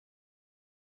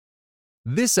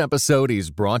This episode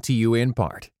is brought to you in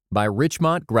part by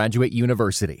Richmont Graduate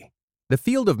University. The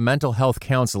field of mental health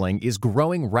counseling is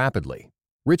growing rapidly.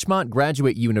 Richmont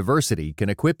Graduate University can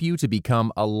equip you to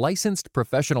become a licensed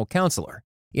professional counselor,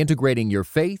 integrating your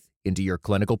faith into your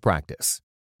clinical practice.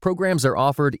 Programs are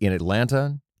offered in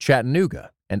Atlanta,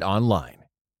 Chattanooga, and online.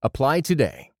 Apply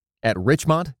today at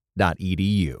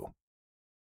richmont.edu.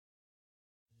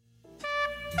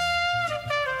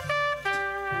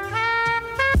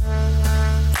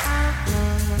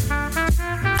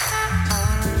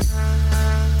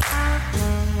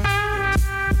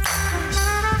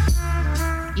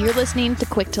 You're listening to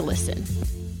Quick to Listen.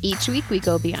 Each week we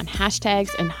go beyond hashtags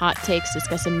and hot takes to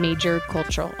discuss a major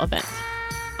cultural event.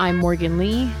 I'm Morgan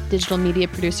Lee, digital media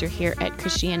producer here at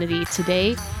Christianity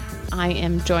Today. I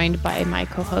am joined by my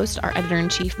co-host, our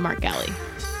editor-in-chief, Mark Galley.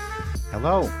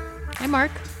 Hello. Hi,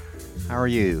 Mark. How are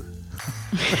you?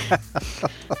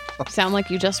 Sound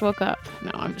like you just woke up.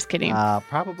 No, I'm just kidding.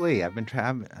 Probably. I've been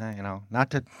trying,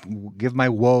 not to give my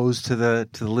woes to the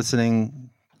listening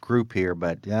group here,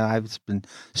 but I've been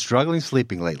struggling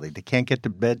sleeping lately. I can't get to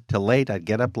bed till late. I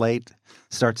get up late.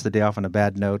 Starts the day off on a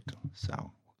bad note.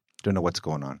 So, don't know what's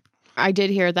going on. I did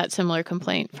hear that similar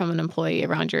complaint from an employee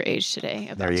around your age today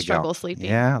about there you struggle go. sleeping.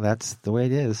 Yeah, that's the way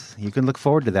it is. You can look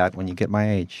forward to that when you get my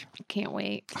age. Can't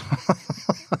wait.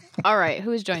 All right,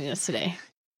 who is joining us today?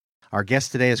 Our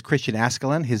guest today is Christian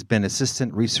Askelin. He's been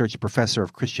Assistant Research Professor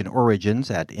of Christian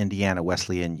Origins at Indiana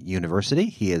Wesleyan University.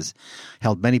 He has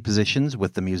held many positions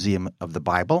with the Museum of the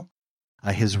Bible.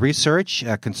 His research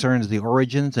concerns the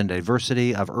origins and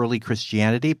diversity of early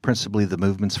Christianity, principally the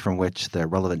movements from which the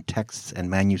relevant texts and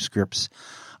manuscripts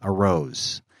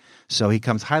arose. So he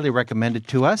comes highly recommended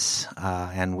to us,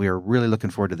 and we're really looking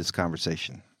forward to this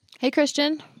conversation. Hey,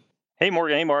 Christian. Hey,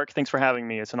 Morgan. Hey, Mark. Thanks for having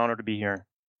me. It's an honor to be here.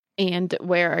 And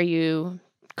where are you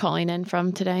calling in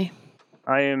from today?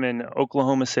 I am in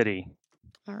Oklahoma City.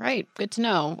 All right. Good to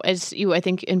know. As you, I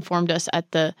think, informed us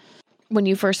when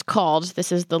you first called,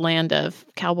 this is the land of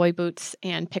cowboy boots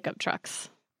and pickup trucks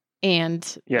and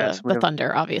the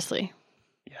thunder, obviously.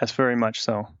 Yes, very much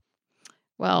so.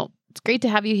 Well, it's great to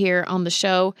have you here on the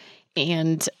show,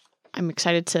 and I'm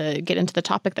excited to get into the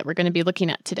topic that we're going to be looking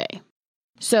at today.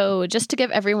 So just to give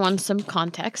everyone some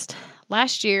context,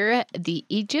 last year, the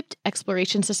Egypt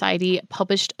Exploration Society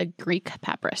published a Greek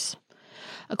papyrus.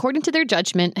 According to their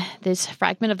judgment, this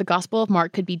fragment of the Gospel of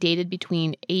Mark could be dated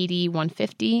between AD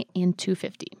 150 and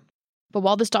 250. But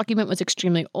while this document was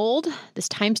extremely old, this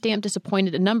timestamp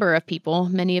disappointed a number of people,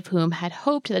 many of whom had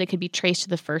hoped that it could be traced to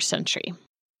the 1st century.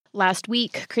 Last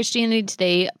week, Christianity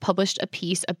Today published a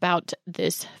piece about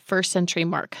this 1st century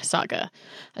Mark saga,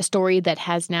 a story that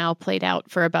has now played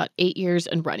out for about 8 years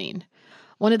and running.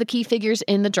 One of the key figures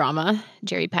in the drama,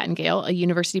 Jerry Pattengale, a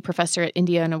university professor at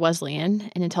Indiana Wesleyan,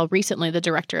 and until recently the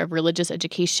director of religious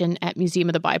education at Museum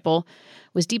of the Bible,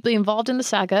 was deeply involved in the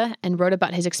saga and wrote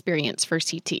about his experience for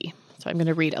CT. So I'm going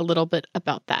to read a little bit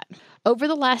about that. Over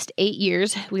the last 8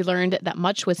 years, we learned that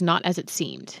much was not as it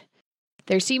seemed.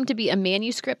 There seemed to be a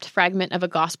manuscript fragment of a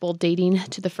gospel dating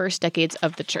to the first decades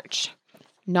of the church.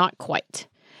 Not quite.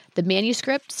 The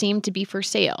manuscript seemed to be for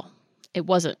sale. It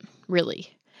wasn't,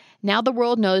 really. Now the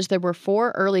world knows there were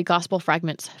 4 early gospel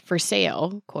fragments for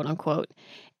sale, quote unquote,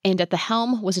 and at the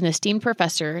helm was an esteemed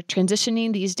professor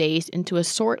transitioning these days into a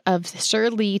sort of Sir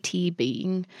Lee T.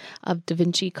 Being of Da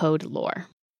Vinci Code lore.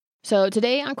 So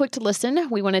today on Quick to Listen,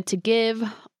 we wanted to give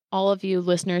all of you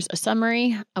listeners a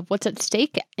summary of what's at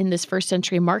stake in this 1st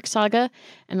century Mark saga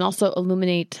and also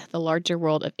illuminate the larger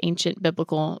world of ancient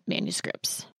biblical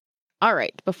manuscripts. All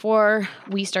right, before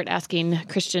we start asking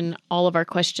Christian all of our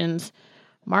questions,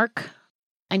 Mark,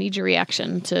 I need your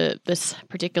reaction to this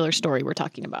particular story we're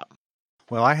talking about.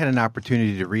 Well, I had an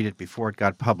opportunity to read it before it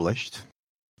got published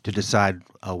to decide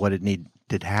what it needed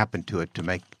to happen to it to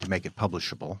make it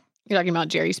publishable. You're talking about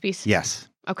Jerry's piece? Yes.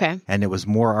 Okay. And it was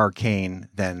more arcane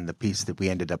than the piece that we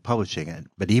ended up publishing.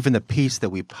 But even the piece that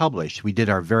we published, we did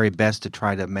our very best to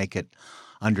try to make it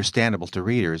understandable to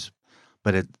readers.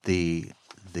 But the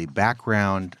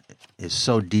background is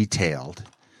so detailed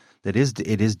that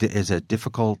it is a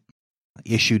difficult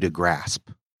issue to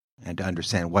grasp and to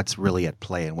understand what's really at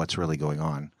play and what's really going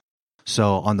on.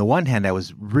 So on the one hand, I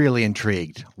was really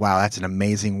intrigued. Wow, that's an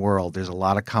amazing world. There's a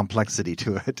lot of complexity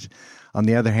to it. On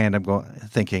the other hand, I'm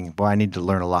thinking, boy, I need to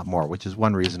learn a lot more, which is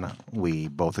one reason we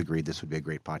both agreed this would be a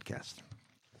great podcast.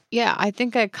 Yeah, I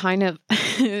think I kind of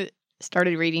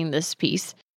started reading this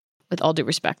piece with all due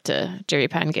respect to Jerry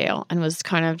Pattengale and was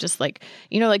kind of just like,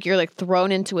 you know, like you're like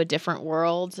thrown into a different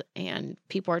world and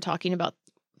people are talking about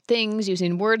things,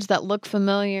 using words that look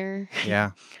familiar.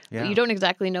 Yeah. But you don't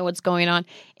exactly know what's going on.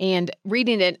 And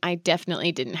reading it, I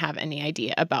definitely didn't have any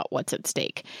idea about what's at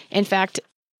stake. In fact,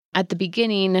 at the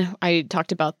beginning, I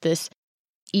talked about this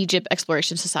Egypt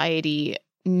Exploration Society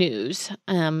news,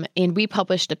 and we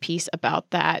published a piece about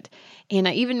that. And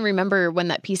I even remember when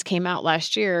that piece came out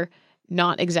last year,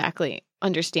 not exactly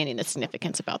understanding the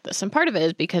significance about this. And part of it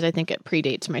is because I think it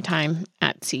predates my time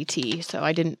at CT, so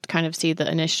I didn't kind of see the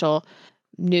initial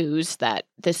news that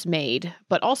this made.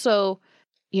 But also,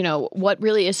 what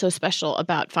really is so special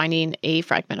about finding a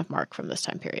fragment of Mark from this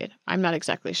time period? I'm not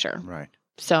exactly sure. Right.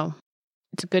 So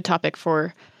it's a good topic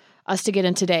for us to get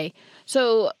in today.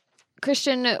 So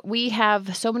Christian, we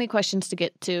have so many questions to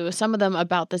get to, some of them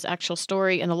about this actual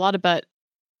story and a lot about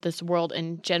this world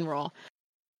in general.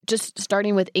 Just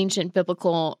starting with ancient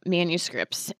biblical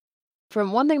manuscripts.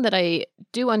 From one thing that I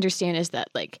do understand is that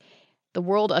the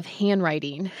world of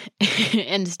handwriting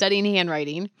and studying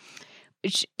handwriting,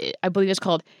 which I believe is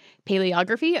called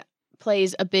paleography,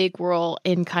 plays a big role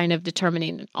in kind of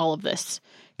determining all of this.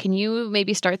 Can you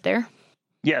maybe start there?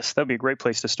 Yes, that would be a great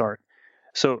place to start.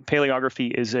 So paleography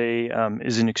is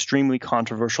an extremely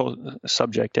controversial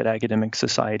subject at academic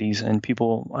societies, and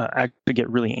people actually get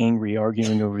really angry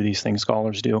arguing over these things.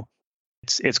 Scholars do.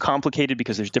 It's complicated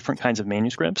because there's different kinds of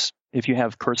manuscripts. If you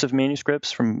have cursive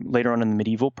manuscripts from later on in the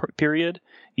medieval period,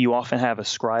 you often have a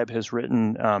scribe has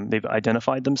written, they've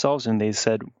identified themselves and they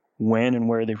said when and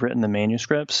where they've written the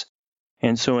manuscripts.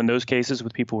 And so in those cases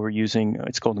with people who are using,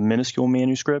 it's called a minuscule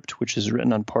manuscript, which is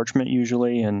written on parchment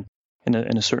usually and in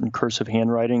a certain cursive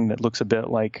handwriting that looks a bit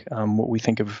like what we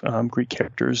think of Greek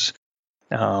characters,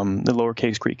 the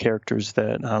lowercase Greek characters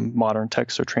that modern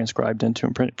texts are transcribed into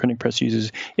and printing press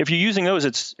uses. If you're using those,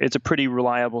 it's a pretty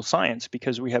reliable science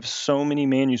because we have so many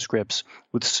manuscripts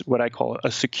with what I call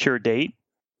a secure date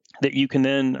that you can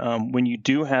then, when you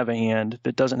do have a hand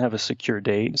that doesn't have a secure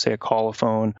date, say a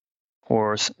colophon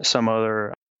or some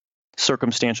other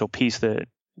circumstantial piece that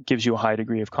gives you a high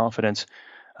degree of confidence,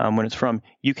 when it's from,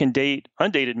 you can date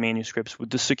undated manuscripts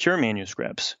with the secure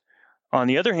manuscripts. On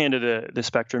the other hand of the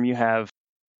spectrum, you have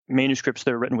manuscripts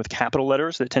that are written with capital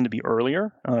letters that tend to be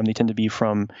earlier. They tend to be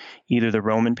from either the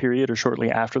Roman period or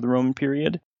shortly after the Roman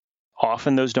period.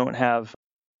 Often those don't have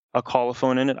a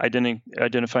colophon in it,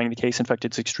 identifying the case. In fact,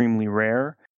 it's extremely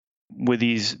rare. With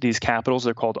these capitals,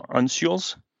 they're called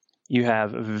uncials. You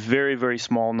have a very, very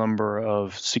small number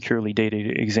of securely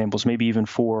dated examples, maybe even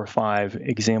 4 or 5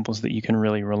 examples that you can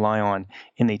really rely on,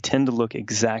 and they tend to look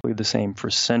exactly the same for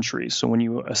centuries. So when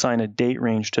you assign a date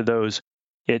range to those,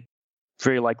 it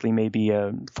very likely may be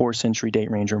a 4-century date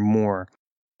range or more.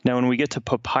 Now, when we get to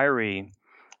papyri,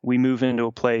 we move into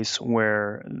a place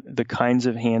where the kinds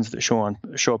of hands that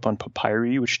show up on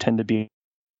papyri, which tend to be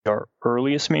our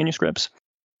earliest manuscripts,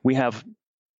 we have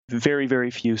very,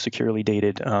 very few securely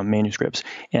dated manuscripts.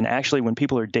 And actually, when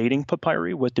people are dating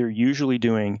papyri, what they're usually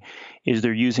doing is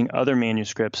they're using other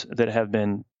manuscripts that have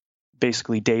been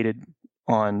basically dated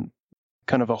on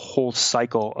kind of a whole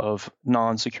cycle of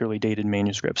non-securely dated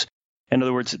manuscripts. In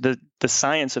other words, the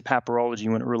science of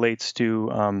papyrology when it relates to,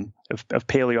 of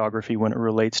paleography, when it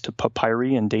relates to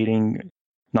papyri and dating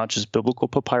not just biblical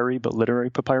papyri, but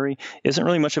literary papyri, isn't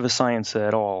really much of a science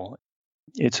at all.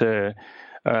 It's a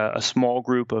small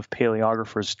group of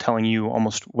paleographers telling you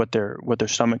almost what their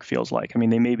stomach feels like. I mean,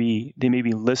 they may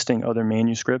be listing other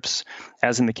manuscripts,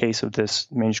 as in the case of this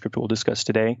manuscript we'll discuss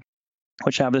today,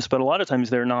 which have this, but a lot of times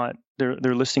they're not.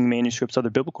 They're listing manuscripts, other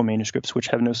biblical manuscripts, which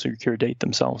have no secure date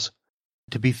themselves.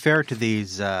 To be fair to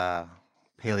these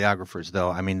paleographers,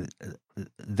 though, I mean,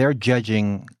 they're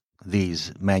judging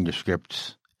these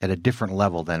manuscripts at a different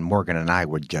level than Morgan and I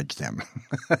would judge them.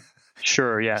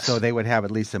 Sure, yes. So they would have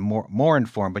at least a more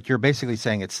informed, but you're basically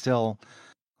saying it's still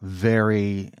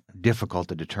very difficult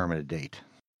to determine a date.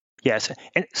 Yes,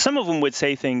 and some of them would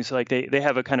say things like they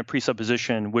have a kind of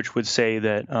presupposition which would say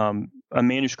that a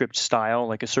manuscript style,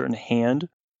 like a certain hand,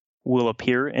 will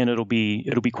appear and it'll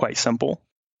be quite simple,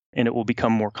 and it will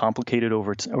become more complicated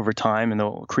over time, and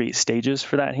they'll create stages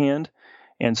for that hand.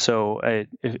 And so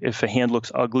if a hand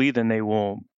looks ugly, then they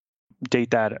will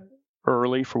date that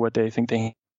early for what they think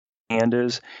the hand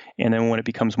is, and then when it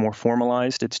becomes more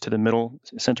formalized, it's to the middle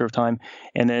center of time,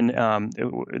 and then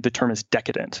the term is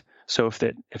decadent. So if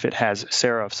it has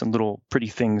serifs and little pretty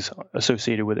things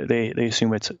associated with it, they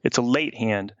assume it's a late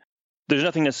hand. There's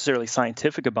nothing necessarily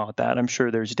scientific about that. I'm sure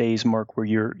there's days, Mark, where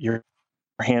your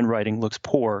handwriting looks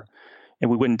poor, and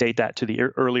we wouldn't date that to the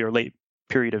early or late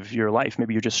period of your life.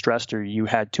 Maybe you're just stressed, or you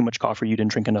had too much coffee, or you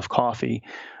didn't drink enough coffee.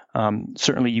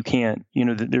 Certainly you can't,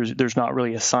 there's not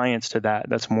really a science to that.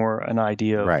 That's more an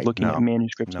idea of Right. looking at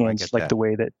manuscript No, I hands get like that. the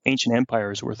way that ancient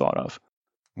empires were thought of.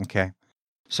 Okay.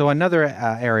 So another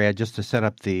area, just to set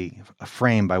up the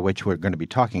frame by which we're going to be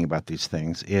talking about these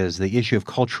things, is the issue of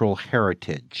cultural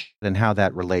heritage and how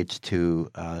that relates to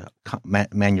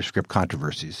manuscript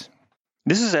controversies.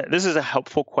 This is a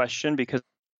helpful question because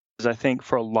I think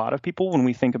for a lot of people, when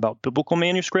we think about biblical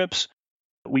manuscripts,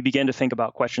 we begin to think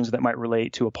about questions that might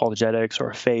relate to apologetics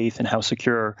or faith and how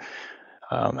secure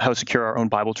our own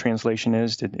Bible translation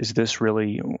is. Is this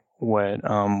really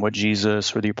what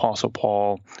Jesus or the Apostle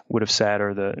Paul would have said,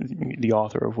 or the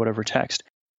author of whatever text?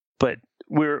 But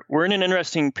we're in an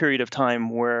interesting period of time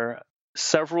where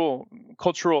several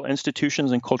cultural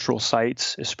institutions and cultural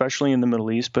sites, especially in the Middle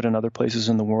East, but in other places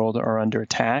in the world, are under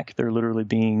attack. They're literally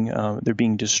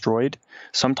being destroyed.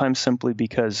 Sometimes simply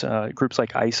because groups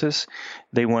like ISIS,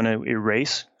 they want to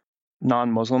erase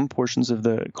non-Muslim portions of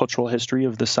the cultural history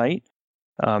of the site.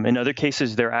 In other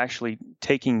cases, they're actually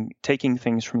taking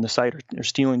things from the site or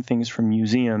stealing things from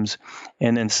museums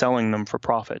and then selling them for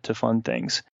profit to fund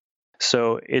things.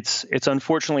 So it's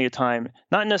unfortunately a time,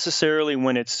 not necessarily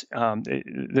when it's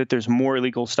that there's more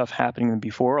illegal stuff happening than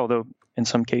before, although in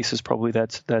some cases probably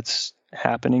that's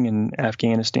happening in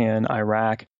Afghanistan,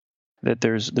 Iraq, that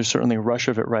there's certainly a rush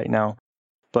of it right now.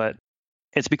 But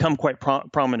it's become quite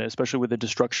prominent, especially with the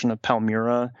destruction of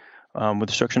Palmyra, with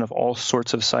destruction of all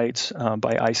sorts of sites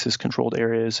by ISIS-controlled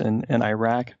areas in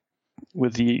Iraq.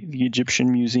 With the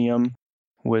Egyptian Museum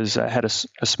had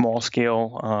a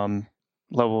small-scale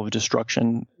level of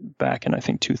destruction back in, I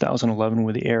think, 2011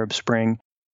 with the Arab Spring.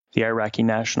 The Iraqi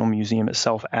National Museum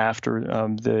itself, after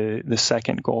the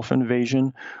second Gulf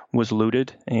invasion, was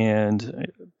looted, and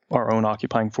our own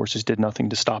occupying forces did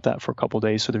nothing to stop that for a couple of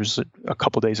days. So there's a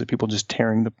couple of days of people just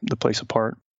tearing the place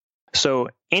apart. So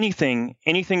anything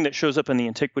that shows up in the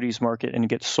antiquities market and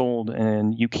gets sold,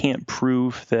 and you can't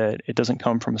prove that it doesn't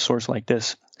come from a source like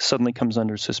this, suddenly comes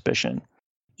under suspicion.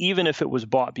 Even if it was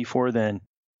bought before then,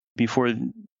 before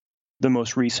the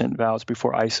most recent vows,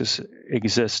 before ISIS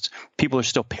exists, people are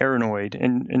still paranoid,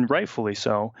 and rightfully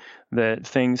so, that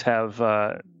things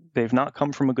they've not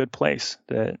come from a good place,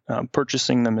 that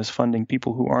purchasing them is funding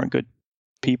people who aren't good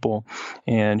people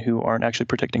and who aren't actually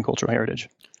protecting cultural heritage.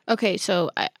 Okay,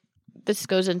 so this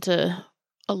goes into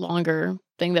a longer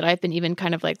thing that I've been even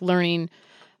kind of like learning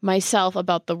myself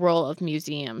about the role of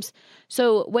museums.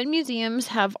 So when museums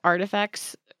have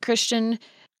artifacts, Christian,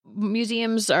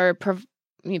 museums are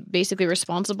basically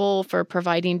responsible for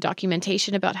providing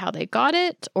documentation about how they got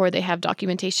it, or they have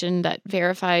documentation that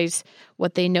verifies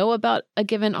what they know about a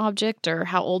given object or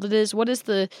how old it is. What is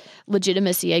the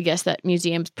legitimacy, I guess, that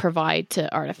museums provide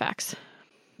to artifacts?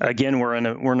 Again, we're in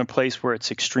a place where it's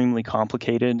extremely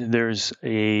complicated. There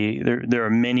are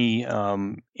many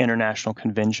international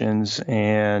conventions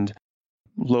and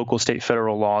local, state,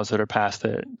 federal laws that are passed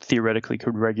that theoretically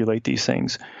could regulate these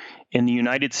things. In the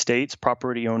United States,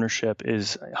 property ownership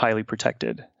is highly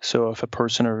protected. So if a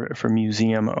person or if a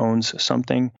museum owns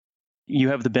something, you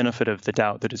have the benefit of the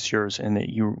doubt that it's yours and that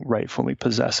you rightfully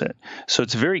possess it. So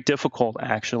it's very difficult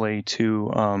actually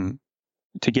to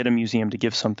get a museum to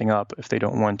give something up if they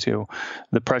don't want to.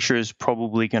 The pressure is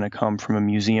probably going to come from a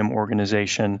museum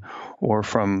organization or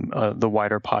from the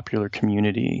wider popular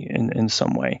community in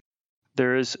some way.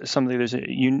 There's a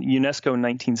UNESCO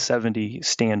 1970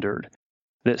 standard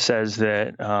that says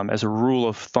that as a rule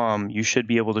of thumb, you should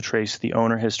be able to trace the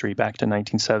owner history back to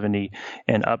 1970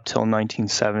 and up till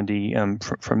 1970.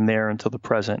 From there until the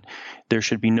present, there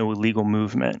should be no illegal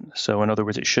movement. So in other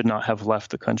words, it should not have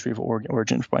left the country of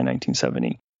origin by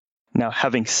 1970. Now,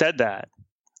 having said that,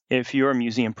 if you're a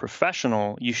museum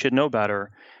professional, you should know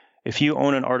better. If you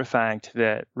own an artifact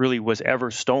that really was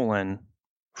ever stolen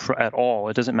at all,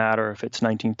 it doesn't matter if it's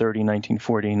 1930,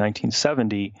 1940,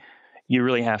 1970, you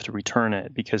really have to return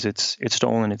it because it's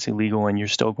stolen, it's illegal, and you're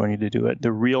still going to do it.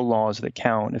 The real laws that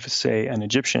count, if it's, say, an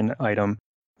Egyptian item,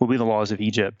 will be the laws of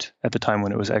Egypt at the time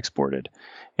when it was exported.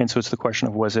 And so it's the question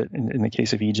of, was it, in the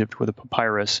case of Egypt with a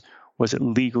papyrus, was it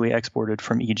legally exported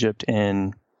from Egypt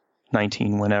in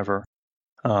 19 whenever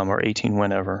or 18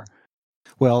 whenever?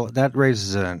 Well, that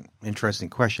raises an interesting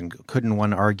question. Couldn't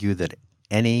one argue that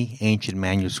any ancient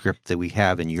manuscript that we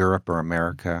have in Europe or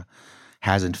America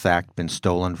has in fact been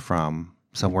stolen from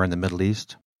somewhere in the Middle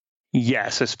East?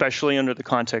 Yes, especially under the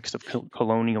context of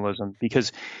colonialism,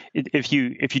 because if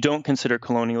you don't consider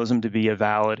colonialism to be a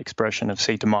valid expression of,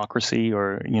 say, democracy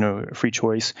or free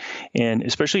choice, and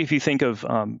especially if you think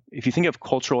of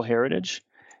cultural heritage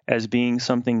as being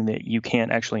something that you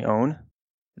can't actually own,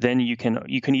 then you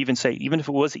can even say, even if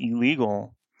it was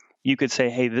illegal, you could say,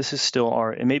 hey, this is still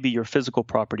it may be your physical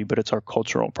property, but it's our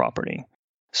cultural property.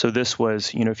 So this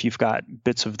was, if you've got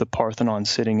bits of the Parthenon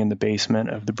sitting in the basement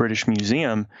of the British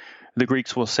Museum, the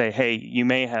Greeks will say, hey, you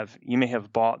may have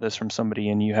bought this from somebody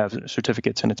and you have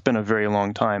certificates and it's been a very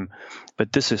long time,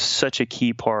 but this is such a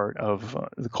key part of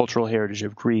the cultural heritage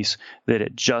of Greece that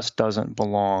it just doesn't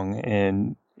belong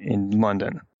in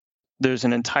London. There's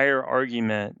an entire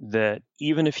argument that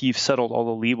even if you've settled all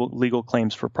the legal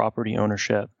claims for property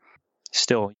ownership,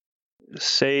 still,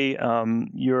 say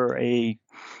you're a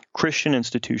Christian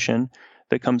institution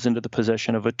that comes into the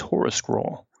possession of a Torah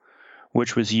scroll,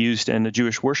 which was used in the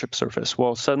Jewish worship service.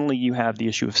 Well, suddenly you have the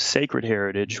issue of sacred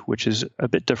heritage, which is a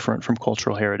bit different from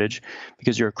cultural heritage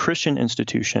because you're a Christian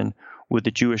institution with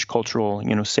the Jewish cultural,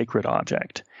 sacred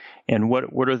object. And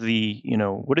what are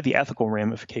the ethical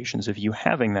ramifications of you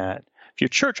having that? If you're a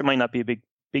church, it might not be a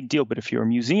big deal, but if you're a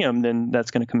museum, then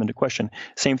that's going to come into question.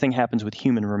 Same thing happens with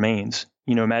human remains.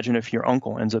 Imagine if your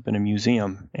uncle ends up in a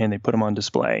museum and they put him on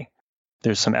display.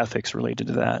 There's some ethics related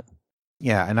to that.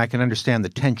 Yeah, and I can understand the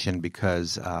tension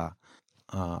because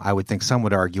I would think some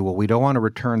would argue, well, we don't want to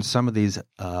return some of these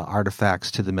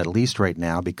artifacts to the Middle East right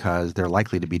now because they're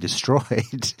likely to be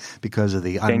destroyed because of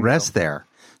the unrest there.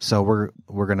 So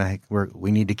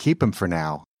we need to keep them for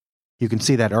now. You can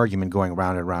see that argument going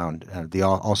round and round.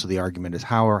 Also, the argument is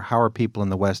how are people in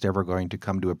the West ever going to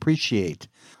come to appreciate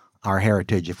our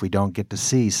heritage if we don't get to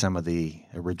see some of the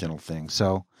original things?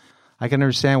 So I can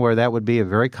understand where that would be a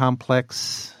very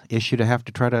complex issue to have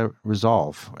to try to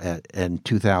resolve in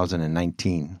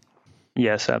 2019.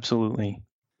 Yes, absolutely.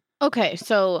 Okay,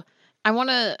 so I want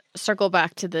to circle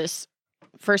back to this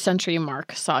first century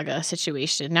Mark Saga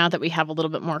situation now that we have a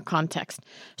little bit more context.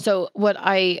 So what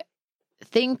I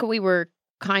think we were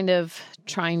kind of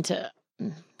trying to,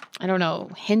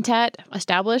 hint at,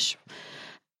 establish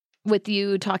with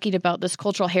you talking about this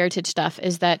cultural heritage stuff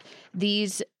is that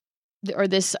this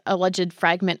alleged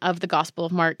fragment of the Gospel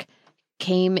of Mark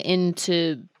came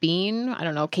into being,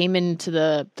 came into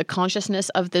the consciousness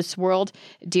of this world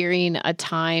during a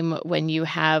time when you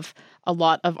have a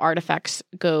lot of artifacts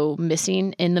go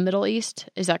missing in the Middle East.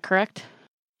 Is that correct?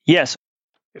 Yes.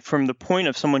 From the point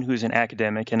of someone who's an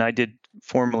academic, and I did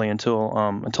formally until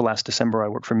last December, I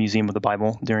worked for Museum of the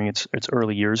Bible during its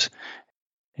early years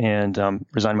and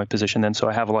resigned my position then. So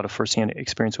I have a lot of firsthand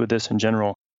experience with this in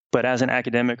general. But as an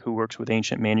academic who works with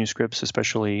ancient manuscripts,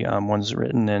 especially ones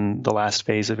written in the last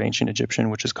phase of ancient Egyptian,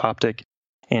 which is Coptic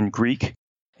and Greek,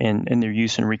 and their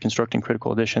use in reconstructing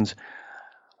critical editions,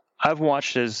 I've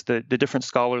watched as the different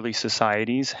scholarly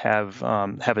societies have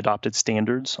adopted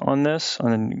standards on this,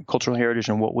 on cultural heritage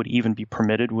and what would even be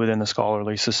permitted within the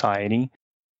scholarly society.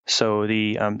 So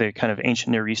the kind of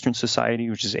ancient Near Eastern society,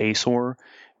 which is ASOR,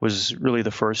 was really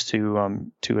the first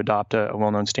to adopt a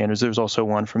well-known standards. There was also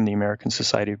one from the American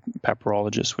Society of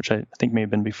Papyrologists, which I think may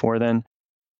have been before then.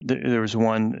 There was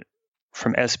one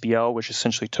from SBL, which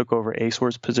essentially took over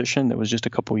ASOR's position. That was just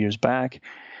a couple years back.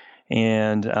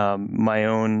 And my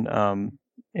own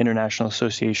International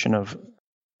Association of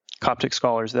Coptic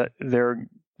Scholars, that they're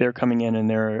coming in and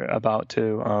they're about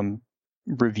to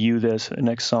review this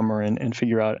next summer and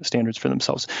figure out standards for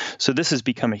themselves. So this has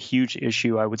become a huge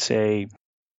issue, I would say,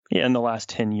 in the last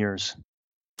 10 years.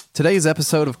 Today's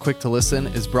episode of Quick to Listen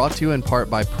is brought to you in part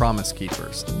by Promise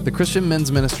Keepers. The Christian men's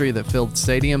ministry that filled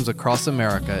stadiums across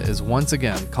America is once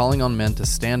again calling on men to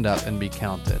stand up and be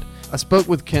counted. I spoke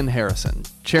with Ken Harrison,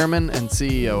 chairman and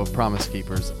CEO of Promise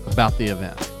Keepers, about the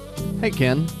event. Hey,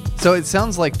 Ken. So it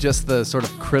sounds like just the sort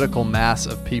of critical mass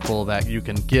of people that you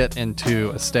can get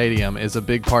into a stadium is a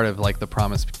big part of like the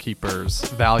Promise Keepers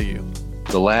value.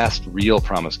 The last real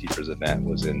Promise Keepers event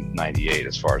was in '98,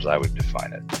 as far as I would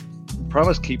define it.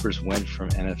 Promise Keepers went from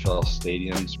NFL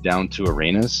stadiums down to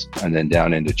arenas and then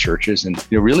down into churches. And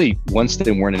really, once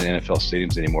they weren't in NFL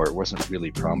stadiums anymore, it wasn't really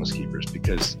Promise Keepers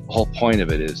because the whole point of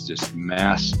it is just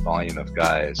mass volume of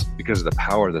guys because of the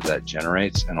power that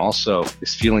generates. And also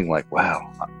this feeling like, wow,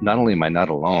 not only am I not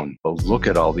alone, but look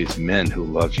at all these men who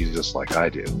love Jesus like I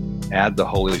do. Add the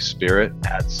Holy Spirit,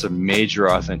 add some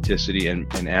major authenticity, and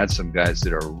add some guys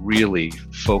that are really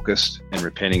focused and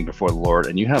repenting before the Lord.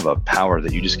 And you have a power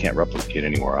that you just can't replicate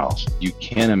anywhere else. You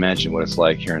can't imagine what it's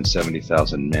like hearing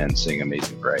 70,000 men sing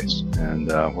Amazing Grace. And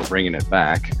we're bringing it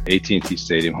back. AT&T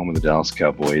Stadium, home of the Dallas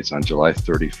Cowboys, on July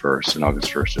 31st and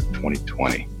August 1st of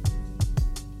 2020.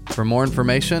 For more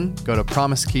information, go to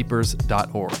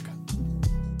promisekeepers.org.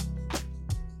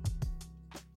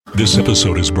 This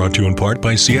episode is brought to you in part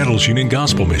by Seattle's Union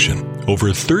Gospel Mission.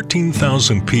 Over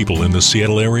 13,000 people in the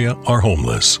Seattle area are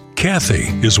homeless. Kathy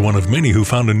is one of many who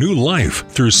found a new life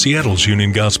through Seattle's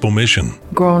Union Gospel Mission.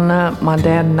 Growing up, my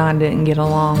dad and I didn't get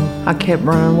along. I kept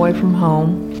running away from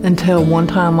home until one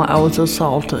time I was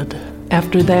assaulted.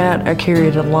 After that, I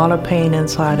carried a lot of pain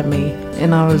inside of me,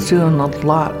 and I was doing a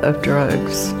lot of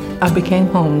drugs. I became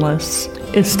homeless.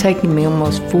 It's taken me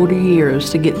almost 40 years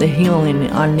to get the healing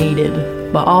I needed.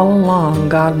 But all along,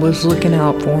 God was looking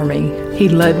out for me. He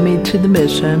led me to the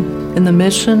mission, and the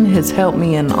mission has helped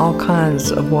me in all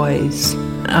kinds of ways.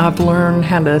 I've learned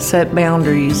how to set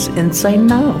boundaries and say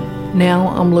no. Now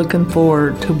I'm looking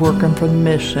forward to working for the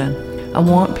mission. I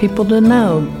want people to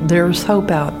know there's hope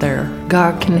out there.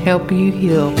 God can help you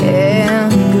heal.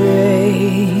 And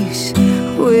grace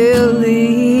will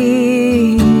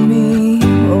lead me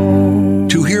home.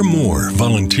 To hear more,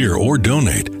 volunteer, or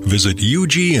donate, visit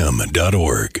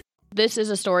ugm.org. This is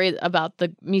a story about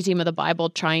the Museum of the Bible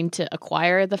trying to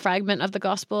acquire the fragment of the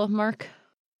Gospel of Mark.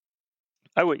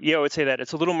 I would say that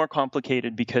it's a little more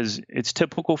complicated because it's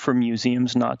typical for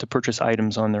museums not to purchase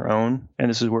items on their own, and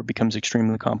this is where it becomes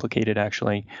extremely complicated.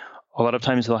 Actually, a lot of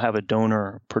times they'll have a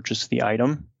donor purchase the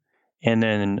item, and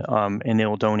then and they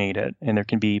will donate it, and there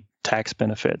can be tax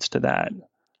benefits to that.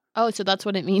 Oh, so that's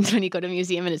what it means when you go to a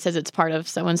museum and it says it's part of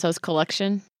so and so's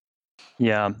collection.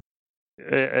 Yeah,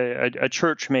 a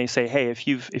church may say, "Hey, if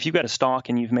you've got a stock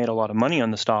and you've made a lot of money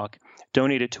on the stock,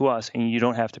 donate it to us, and you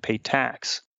don't have to pay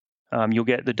tax." You'll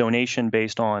get the donation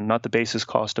based on not the basis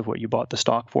cost of what you bought the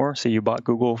stock for. Say you bought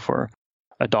Google for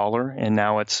 $1 and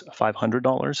now it's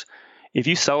 $500. If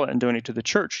you sell it and donate to the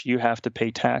church, you have to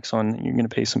pay tax on, you're going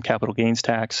to pay some capital gains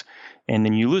tax and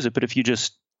then you lose it. But if you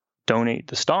just donate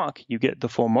the stock, you get the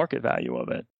full market value of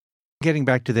it. Getting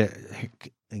back to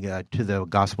the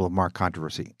Gospel of Mark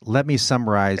controversy, let me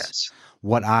summarize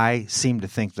what I seem to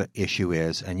think the issue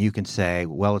is, and you can say,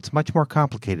 well, it's much more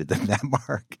complicated than that,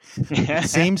 Mark. It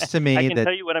seems to me I can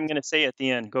tell you what I'm going to say at the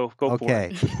end. Go for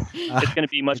it. It's going to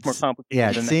be much more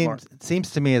complicated than that, Mark. It seems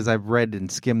to me, as I've read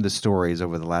and skimmed the stories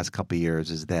over the last couple of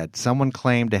years, is that someone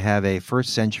claimed to have a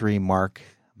first century Mark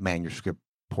manuscript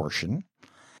portion.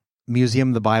 Museum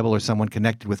of the Bible or someone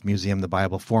connected with Museum of the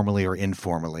Bible, formally or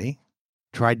informally,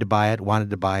 tried to buy it, wanted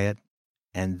to buy it,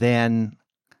 and then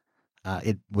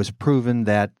it was proven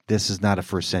that this is not a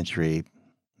first century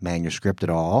manuscript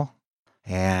at all.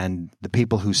 And the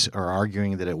people who are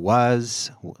arguing that it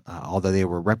was, although they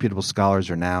were reputable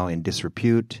scholars, are now in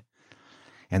disrepute.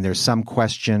 And there's some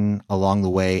question along the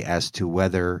way as to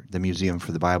whether the Museum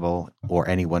for the Bible or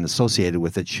anyone associated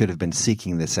with it should have been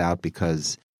seeking this out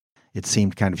because it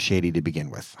seemed kind of shady to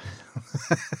begin with.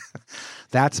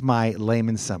 That's my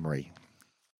layman's summary.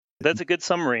 That's a good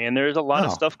summary, and there's a lot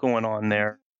of stuff going on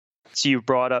there. So you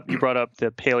brought up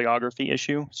the paleography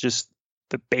issue. It's just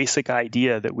the basic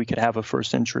idea that we could have a first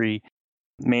century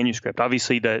manuscript.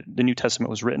 Obviously, the New Testament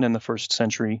was written in the first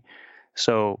century,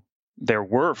 so there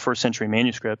were first century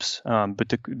manuscripts.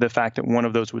 But the fact that one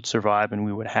of those would survive and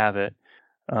we would have it,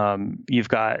 you've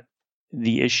got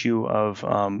the issue of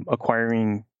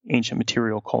acquiring ancient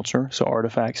material culture, so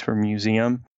artifacts for a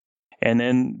museum, and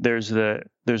then there's the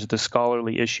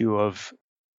scholarly issue of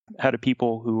how do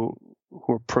people who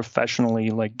are professionally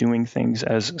like doing things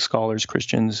as scholars,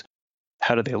 Christians,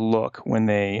 how do they look when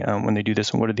they do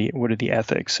this, and what are the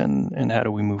ethics, and how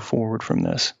do we move forward from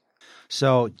this?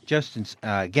 So, just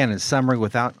again in summary,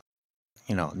 without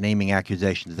naming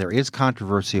accusations, there is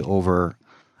controversy over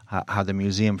how the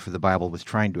Museum for the Bible was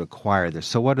trying to acquire this.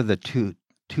 So, what are the two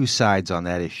sides on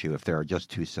that issue, if there are just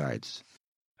two sides?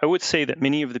 I would say that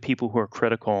many of the people who are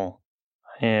critical,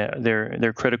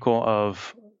 they're critical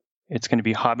of it's going to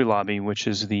be Hobby Lobby, which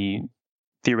is the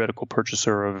theoretical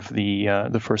purchaser of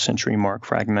the first century Mark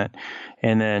fragment,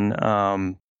 and then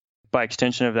by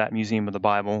extension of that, Museum of the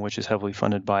Bible, which is heavily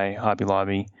funded by Hobby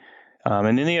Lobby,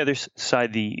 and then the other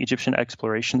side, the Egyptian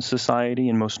Exploration Society,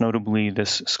 and most notably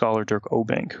this scholar Dirk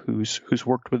Obank, who's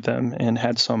worked with them and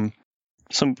had some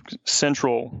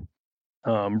central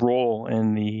role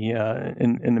in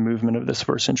the movement of this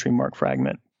first century Mark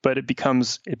fragment. But it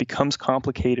becomes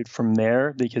complicated from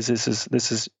there because this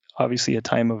is obviously a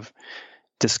time of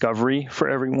discovery for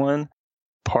everyone.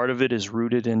 Part of it is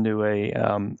rooted into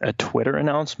a Twitter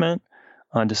announcement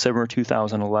on December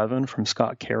 2011 from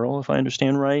Scott Carroll, if I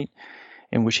understand right,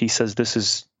 in which he says this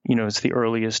is, it's the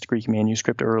earliest Greek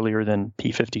manuscript, earlier than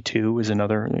P52 is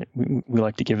another. We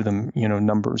like to give them,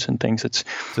 numbers and things.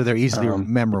 So they're easily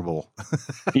memorable.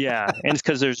 Yeah, and it's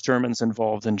because there's Germans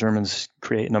involved, and Germans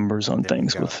create numbers on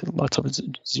things with lots of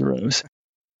zeros.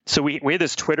 So we had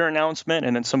this Twitter announcement,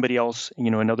 and then somebody else,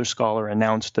 another scholar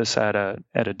announced this at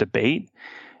a debate,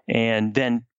 and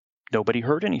then nobody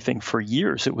heard anything for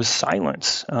years. It was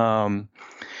silence.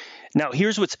 Now,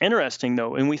 here's what's interesting,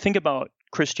 though. When we think about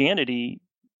Christianity,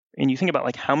 and you think about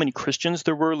like how many Christians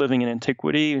there were living in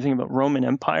antiquity, you think about Roman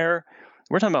Empire,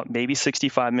 we're talking about maybe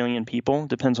 65 million people.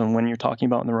 Depends on when you're talking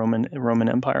about in the Roman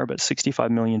Empire, but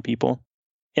 65 million people.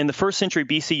 In the first century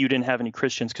BC, you didn't have any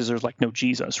Christians because there's like no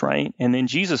Jesus, right? And then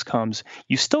Jesus comes,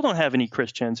 you still don't have any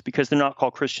Christians because they're not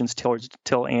called Christians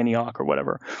till Antioch or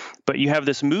whatever. But you have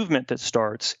this movement that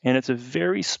starts, and it's a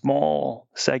very small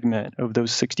segment of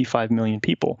those 65 million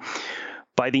people.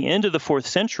 By the end of the 4th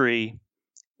century,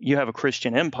 you have a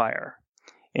Christian empire,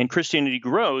 and Christianity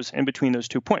grows in between those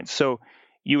 2 points. So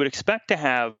you would expect to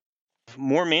have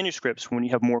more manuscripts when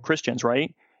you have more Christians,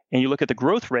 right? And you look at the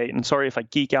growth rate, and sorry if I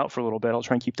geek out for a little bit, I'll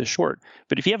try and keep this short.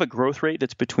 But if you have a growth rate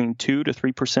that's between 2 to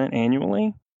 3%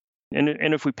 annually, and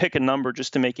if we pick a number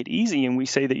just to make it easy, and we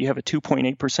say that you have a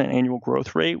 2.8% annual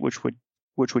growth rate, which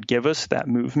would give us that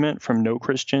movement from no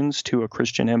Christians to a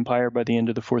Christian empire by the end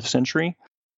of the 4th century,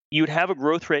 you would have a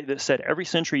growth rate that said every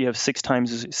century you have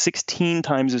 16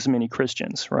 times as many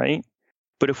Christians, right?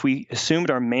 But if we assumed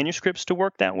our manuscripts to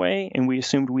work that way, and we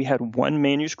assumed we had one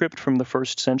manuscript from the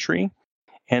 1st century,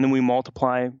 and then we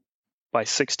multiply by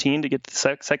 16 to get to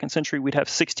the 2nd century, we'd have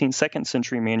 16 2nd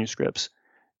century manuscripts,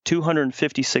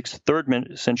 256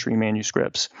 3rd century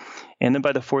manuscripts. And then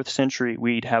by the 4th century,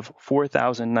 we'd have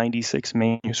 4,096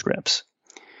 manuscripts.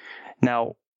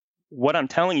 Now, what I'm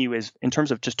telling you is in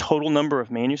terms of just total number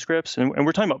of manuscripts, and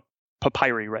we're talking about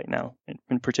papyri right now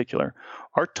in particular,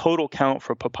 our total count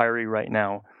for papyri right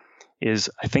now is,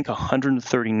 I think,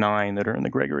 139 that are in the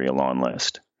Gregorian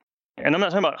list. And I'm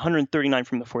not talking about 139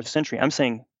 from the 4th century. I'm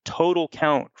saying total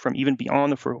count from even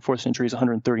beyond the 4th century is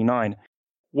 139.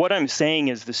 What I'm saying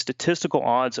is the statistical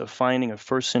odds of finding a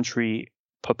 1st century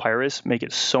papyrus make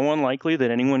it so unlikely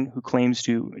that anyone who claims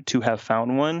to have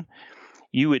found one,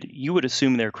 you would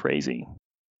assume they're crazy.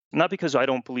 Not because I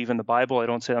don't believe in the Bible. I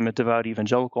don't say I'm a devout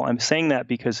evangelical. I'm saying that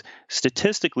because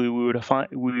statistically we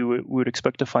would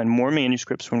expect to find more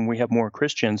manuscripts when we have more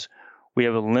Christians. We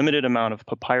have a limited amount of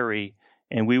papyri,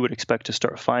 and we would expect to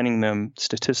start finding them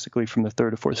statistically from the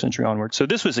 3rd to 4th century onward. So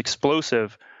this was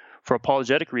explosive for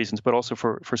apologetic reasons, but also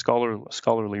for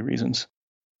scholarly reasons.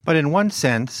 But in one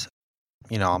sense,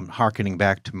 I'm hearkening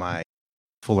back to my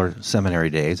Fuller seminary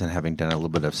days and having done a little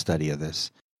bit of study of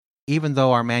this. Even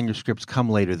though our manuscripts come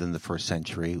later than the 1st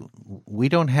century, we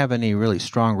don't have any really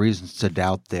strong reasons to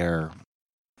doubt their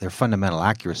fundamental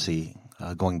accuracy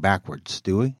going backwards,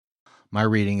 do we? My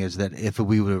reading is that if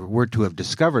we were to have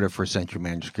discovered a 1st century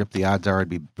manuscript, the odds are it'd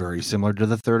be very similar to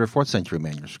the 3rd or 4th century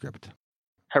manuscript.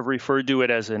 Have referred to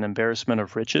it as an embarrassment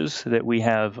of riches that we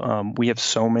have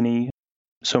so many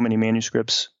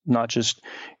manuscripts, not just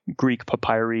Greek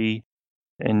papyri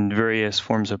and various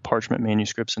forms of parchment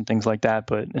manuscripts and things like that,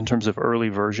 but in terms of early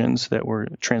versions that were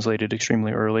translated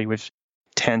extremely early, with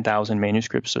 10,000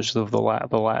 manuscripts, such as the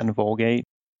Latin Vulgate.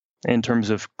 In terms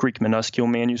of Greek minuscule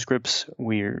manuscripts,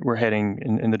 we're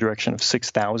heading in the direction of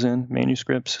 6,000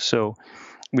 manuscripts. So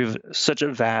we have such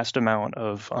a vast amount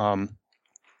of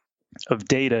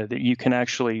data that you can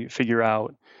actually figure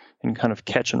out in kind of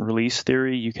catch and release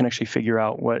theory. You can actually figure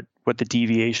out what the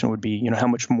deviation would be. How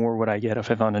much more would I get if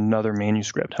I found another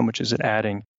manuscript? How much is it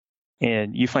adding?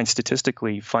 And you find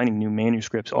statistically finding new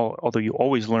manuscripts, although you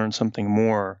always learn something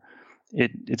more,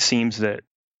 it seems that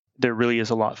there really is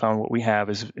a lot found. What we have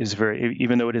is very,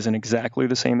 even though it isn't exactly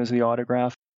the same as the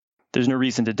autograph, there's no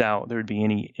reason to doubt there would be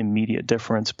any immediate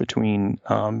difference between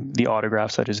the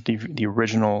autographs, that is the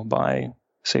original by,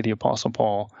 say, the Apostle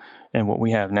Paul, and what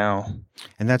we have now.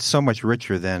 And that's so much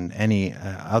richer than any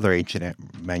other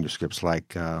ancient manuscripts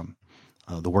like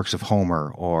the works of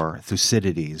Homer or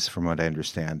Thucydides, from what I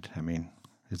understand. I mean,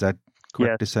 is that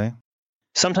correct to say?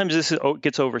 Sometimes this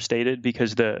gets overstated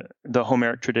because the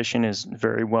Homeric tradition is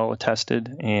very well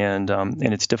attested, and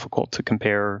it's difficult to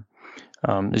compare.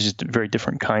 There's just very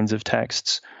different kinds of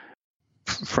texts.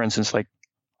 For instance, like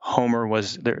Homer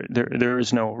was there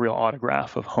is no real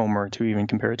autograph of Homer to even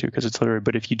compare it to because it's literary.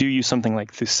 But if you do use something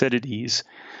like Thucydides,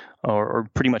 or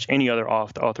pretty much any other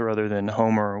author other than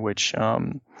Homer, which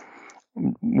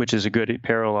is a good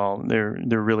parallel, there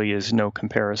really is no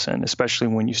comparison, especially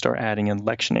when you start adding in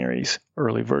lectionaries,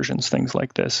 early versions, things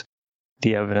like this.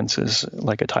 The evidence is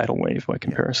like a tidal wave by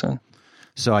comparison.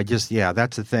 So that's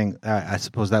the thing. I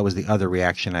suppose that was the other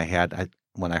reaction I had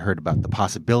when I heard about the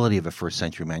possibility of a 1st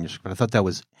century manuscript. I thought that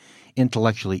was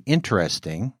intellectually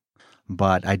interesting,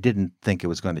 but I didn't think it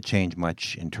was going to change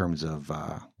much in terms of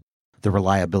the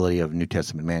reliability of New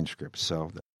Testament manuscripts.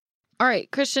 So All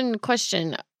right, Christian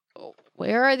question.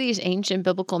 Where are these ancient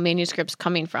biblical manuscripts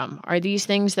coming from? Are these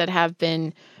things that have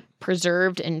been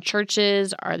preserved in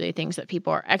churches? Are they things that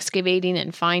people are excavating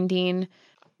and finding?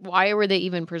 Why were they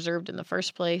even preserved in the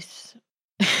first place?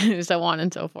 So on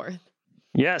and so forth.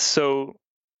 Yes. So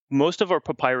most of our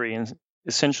papyri, and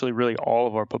essentially really all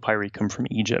of our papyri, come from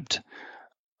Egypt.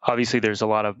 Obviously, there's a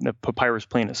lot of the papyrus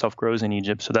plant itself grows in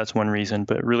Egypt, so that's one reason.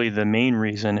 But really, the main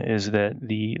reason is that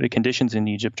the conditions in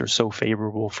Egypt are so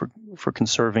favorable for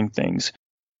conserving things.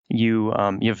 You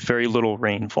have very little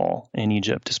rainfall in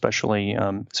Egypt, especially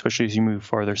as you move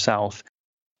farther south.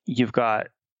 You've got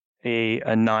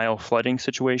a Nile flooding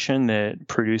situation that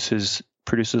produces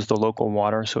the local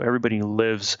water, so everybody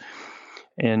lives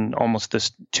in almost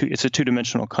it's a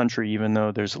two-dimensional country, even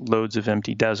though there's loads of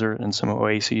empty desert and some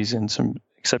oases and some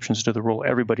exceptions to the rule.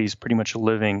 Everybody's pretty much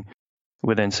living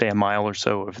within, say, a mile or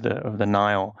so of the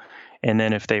Nile. And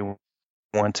then if they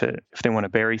want to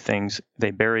bury things, they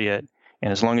bury it.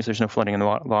 And as long as there's no flooding in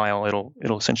the Nile,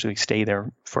 it'll essentially stay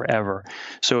there forever.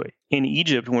 So in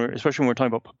Egypt, especially when we're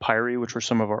talking about papyri, which were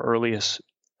some of our earliest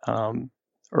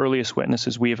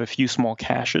witnesses, we have a few small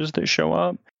caches that show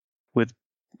up with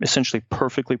essentially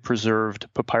perfectly preserved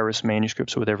papyrus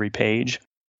manuscripts with every page.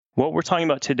 What we're talking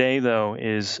about today, though,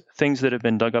 is things that have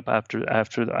been dug up out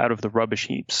of the rubbish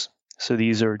heaps. So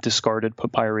these are discarded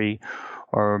papyri,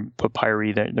 or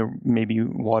papyri that they're maybe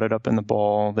wadded up in the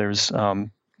ball. There's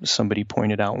somebody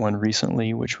pointed out one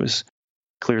recently, which was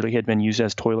clearly had been used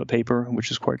as toilet paper,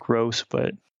 which is quite gross.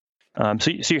 But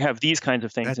so you have these kinds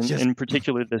of things, and in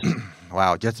particular this.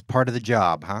 Wow, just part of the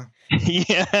job, huh?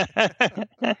 Yeah.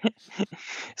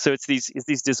 So it's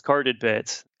these discarded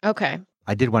bits. Okay.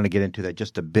 I did want to get into that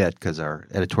just a bit because our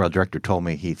editorial director told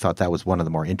me he thought that was one of the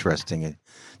more interesting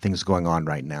things going on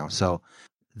right now. So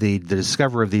the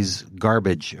discovery of these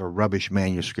garbage or rubbish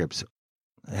manuscripts,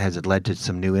 has it led to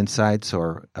some new insights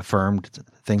or affirmed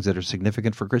things that are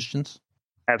significant for Christians?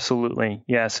 Absolutely,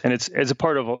 yes, and it's a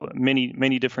part of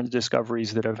many different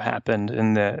discoveries that have happened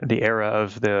in the era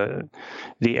of the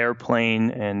airplane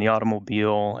and the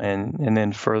automobile, and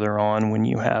then further on when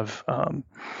you have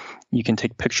you can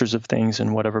take pictures of things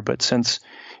and whatever. But since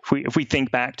if we think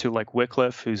back to like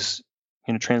Wycliffe, who's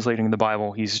translating the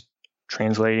Bible, he's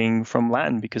translating from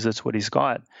Latin because that's what he's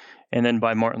got. And then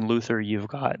by Martin Luther, you've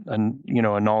got a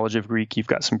knowledge of Greek. You've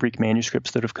got some Greek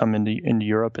manuscripts that have come into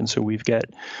Europe, and so we've got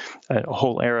a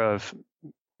whole era of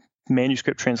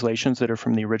manuscript translations that are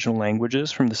from the original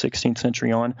languages from the 16th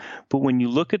century on. But when you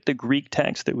look at the Greek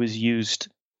text that was used,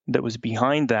 that was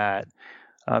behind that,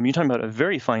 you're talking about a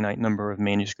very finite number of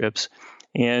manuscripts,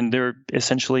 and they're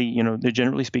essentially, they're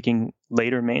generally speaking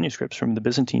later manuscripts from the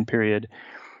Byzantine period.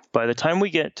 By the time we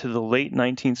get to the late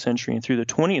 19th century and through the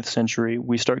 20th century,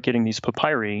 we start getting these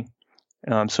papyri.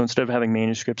 So instead of having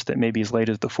manuscripts that may be as late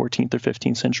as the 14th or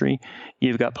 15th century,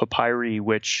 you've got papyri,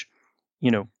 which,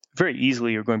 very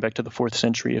easily are going back to the 4th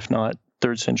century, if not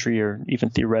 3rd century, or even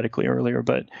theoretically earlier.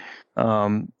 But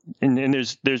and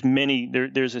there's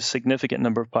a significant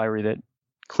number of papyri that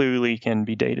clearly can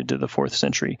be dated to the 4th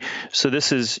century. So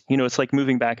this is, it's like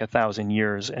moving back 1,000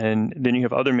 years. And then you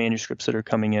have other manuscripts that are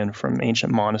coming in from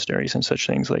ancient monasteries and such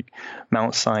things like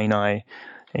Mount Sinai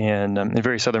and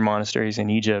various other monasteries in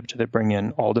Egypt that bring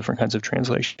in all different kinds of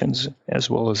translations, as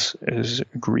well as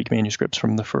Greek manuscripts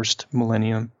from the first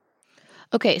millennium.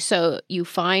 Okay, so you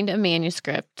find a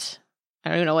manuscript. I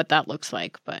don't even know what that looks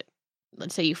like, but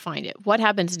let's say you find it. What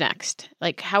happens next?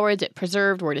 Like, how is it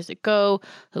preserved? Where does it go?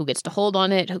 Who gets to hold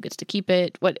on it? Who gets to keep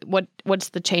it? What's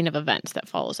the chain of events that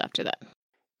follows after that?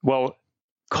 Well,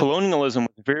 colonialism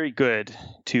was very good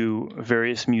to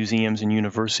various museums and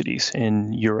universities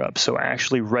in Europe. So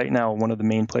actually, right now, one of the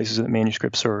main places that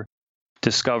manuscripts are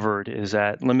discovered is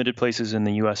at limited places in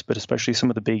the U.S., but especially some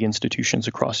of the big institutions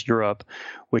across Europe,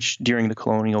 which during the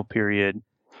colonial period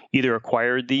either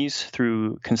acquired these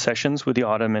through concessions with the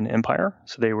Ottoman Empire.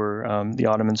 So they were the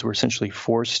Ottomans were essentially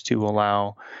forced to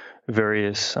allow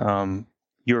various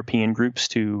European groups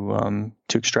to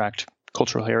extract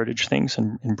cultural heritage things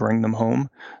and bring them home,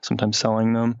 sometimes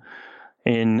selling them.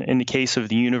 In the case of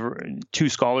the two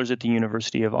scholars at the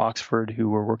University of Oxford who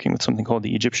were working with something called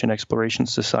the Egyptian Exploration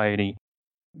Society,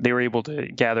 they were able to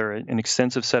gather an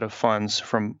extensive set of funds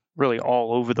from really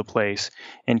all over the place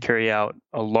and carry out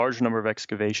a large number of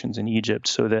excavations in Egypt,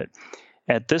 so that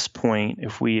at this point,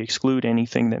 if we exclude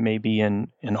anything that may be in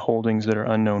holdings that are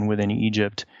unknown within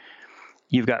Egypt,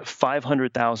 you've got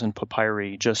 500,000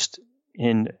 papyri just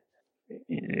in.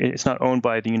 It's not owned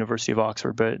by the University of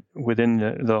Oxford, but within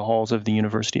the halls of the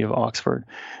University of Oxford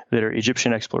that are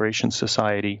Egyptian Exploration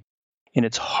Society. And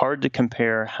it's hard to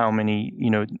compare how many,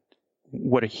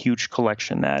 what a huge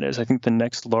collection that is. I think the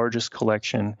next largest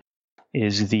collection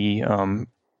is the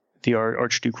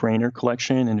Archduke Rainer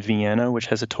collection in Vienna, which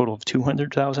has a total of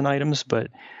 200,000 items, but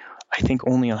I think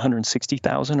only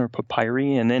 160,000 are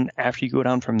papyri. And then after you go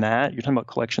down from that, you're talking about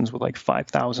collections with like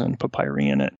 5,000 papyri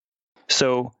in it.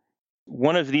 So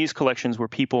one of these collections where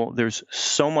there's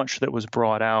so much that was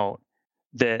brought out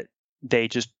that they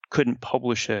just couldn't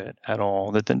publish it at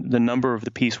all. That the number of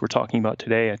the piece we're talking about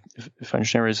today, if I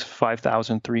understand, is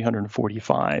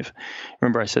 5,345.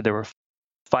 Remember, I said there were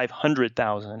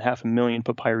 500,000, 500,000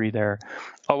 papyri there.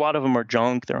 A lot of them are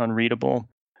junk; they're unreadable.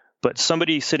 But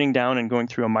somebody sitting down and going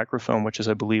through a microfilm, which is,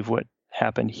 I believe, what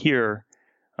happened here.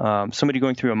 Somebody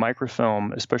going through a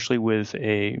microfilm, especially with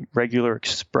a regular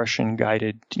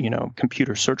expression-guided,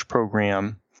 computer search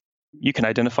program, you can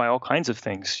identify all kinds of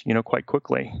things, quite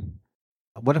quickly.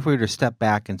 What if we were to step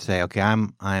back and say, okay,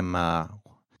 I'm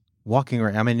walking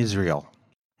around, I'm in Israel,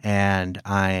 and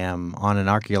I am on an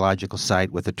archaeological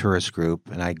site with a tourist group,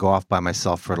 and I go off by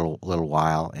myself for a little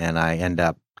while, and I end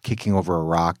up kicking over a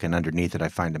rock, and underneath it I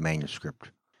find a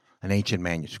manuscript, an ancient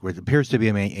manuscript. It appears to be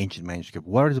an ancient manuscript.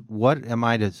 What am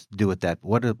I to do with that?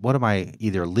 What am I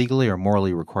either legally or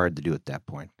morally required to do at that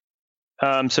point?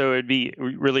 So it'd be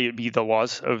the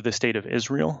laws of the state of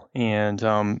Israel,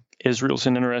 and Israel's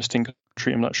an interesting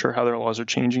country. I'm not sure how their laws are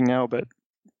changing now, but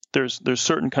there's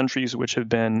certain countries which have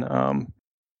been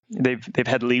they've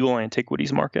had legal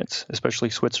antiquities markets, especially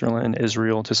Switzerland,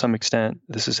 Israel to some extent.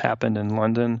 This has happened in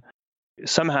London.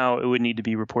 Somehow it would need to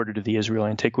be reported to the Israel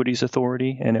Antiquities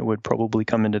Authority, and it would probably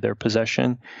come into their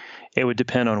possession. It would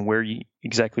depend on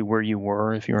exactly where you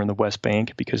were, if you're in the West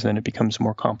Bank, because then it becomes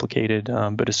more complicated,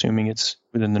 but assuming it's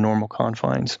within the normal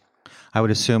confines. I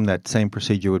would assume that same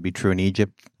procedure would be true in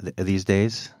Egypt these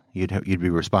days. You'd be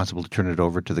responsible to turn it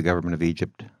over to the government of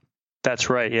Egypt.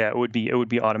 That's right. Yeah, it would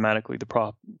be automatically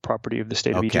the property of the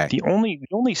state of Egypt. The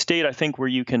only state I think where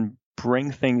you can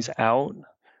bring things out,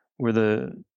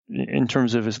 where in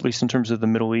terms of the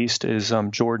Middle East, is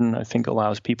Jordan. I think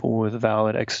allows people with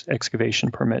valid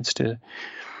excavation permits to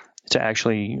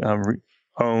actually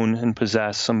own and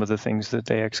possess some of the things that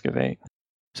they excavate.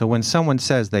 So when someone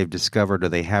says they've discovered or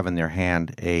they have in their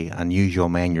hand a unusual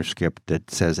manuscript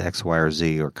that says X, Y, or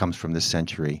Z or comes from this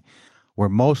century, we're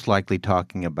most likely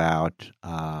talking about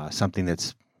something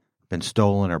that's been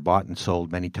stolen or bought and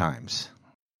sold many times.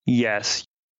 Yes.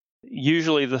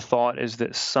 Usually the thought is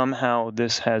that somehow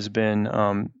this has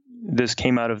been this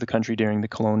came out of the country during the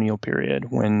colonial period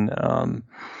when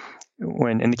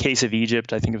in the case of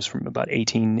Egypt, I think it was from about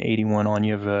 1881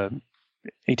 on,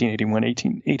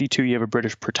 1882, you have a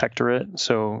British protectorate.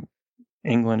 So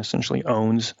England essentially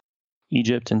owns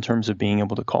Egypt in terms of being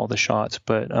able to call the shots.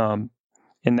 But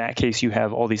in that case, you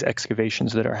have all these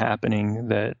excavations that are happening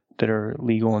that are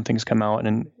legal, and things come out.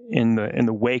 And in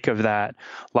the wake of that,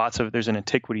 there's an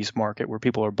antiquities market where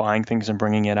people are buying things and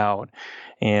bringing it out.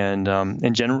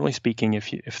 And generally speaking,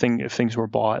 if things were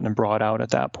bought and brought out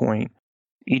at that point,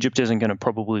 Egypt isn't going to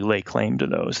probably lay claim to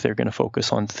those. They're going to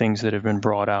focus on things that have been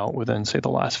brought out within, say, the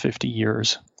last 50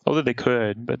 years. Although they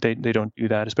could, but they don't do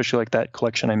that, especially like that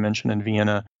collection I mentioned in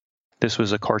Vienna. This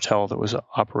was a cartel that was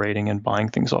operating and buying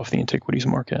things off the antiquities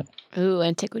market. Ooh,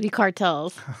 antiquity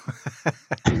cartels.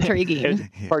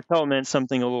 Intriguing. Cartel meant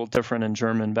something a little different in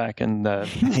German back in the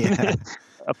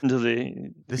up until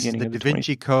the This is beginning the of the Da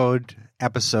Vinci Code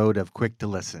episode of Quick to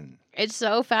Listen. It's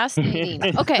so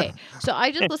fascinating. Okay, so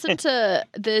I just listened to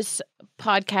this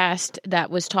podcast that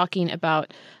was talking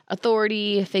about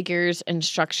authority figures and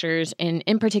structures, and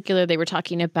in particular, they were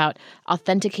talking about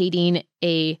authenticating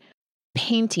a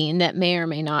painting that may or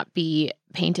may not be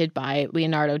painted by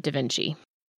Leonardo da Vinci.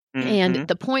 Mm-hmm. And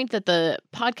the point that the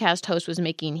podcast host was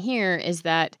making here is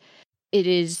that it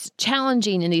is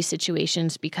challenging in these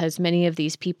situations because many of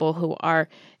these people who are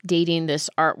dating this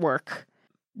artwork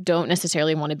don't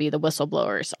necessarily want to be the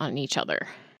whistleblowers on each other.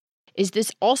 Is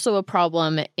this also a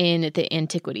problem in the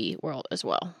antiquity world as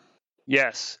well?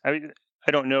 Yes.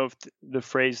 I don't know if the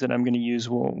phrase that I'm going to use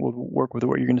will work with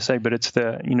what you're going to say, but it's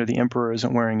the emperor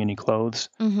isn't wearing any clothes.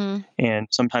 Mm-hmm. And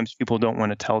sometimes people don't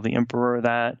want to tell the emperor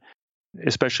that,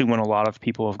 especially when a lot of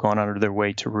people have gone out of their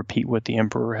way to repeat what the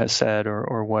emperor has said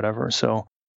or whatever. So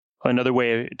another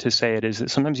way to say it is that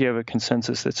sometimes you have a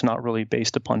consensus that's not really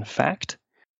based upon fact.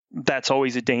 That's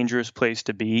always a dangerous place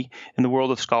to be. In the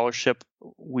world of scholarship,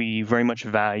 we very much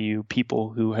value people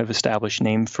who have established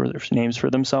names for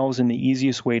themselves, and the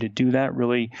easiest way to do that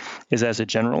really is as a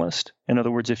generalist. In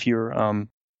other words, if you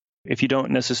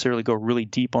don't necessarily go really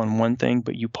deep on one thing,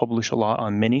 but you publish a lot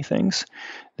on many things,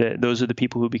 those are the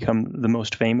people who become the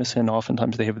most famous, and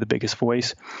oftentimes they have the biggest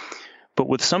voice. But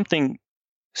with something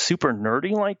super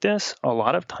nerdy like this, a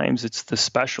lot of times it's the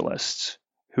specialists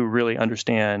who really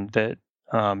understand that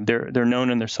they're known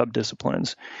in their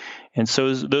subdisciplines, and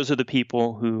so those are the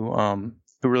people who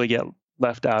really get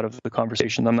left out of the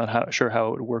conversation. I'm not sure how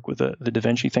it would work with the Da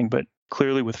Vinci thing, but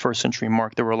clearly with first century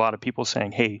Mark, there were a lot of people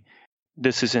saying, "Hey,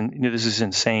 this is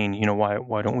insane.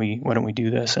 Why don't we do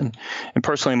this?" And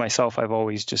personally myself, I've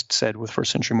always just said with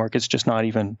first century Mark, it's just not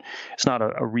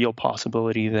a real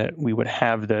possibility that we would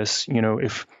have this.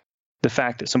 If the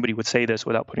fact that somebody would say this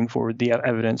without putting forward the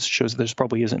evidence shows that there's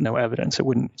probably isn't no evidence.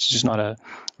 It's just not a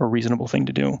reasonable thing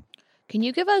to do. Can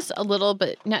you give us a little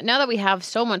bit, now that we have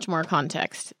so much more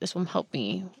context, this will help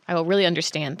me. I will really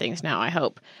understand things now, I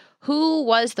hope. Who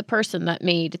was the person that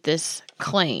made this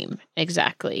claim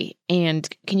exactly? And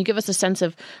can you give us a sense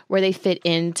of where they fit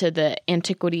into the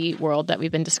antiquity world that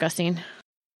we've been discussing?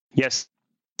 Yes.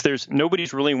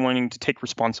 Nobody's really wanting to take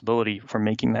responsibility for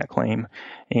making that claim.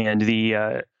 And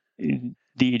the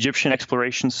Egyptian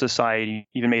Exploration Society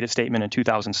even made a statement in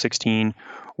 2016,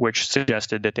 which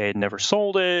suggested that they had never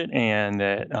sold it, and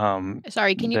that.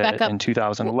 Sorry, can you back up? In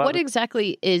 2011, what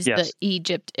exactly is the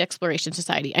Egypt Exploration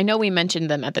Society? I know we mentioned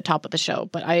them at the top of the show,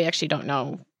 but I actually don't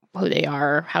know who they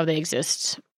are, how they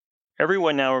exist.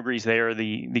 Everyone now agrees they are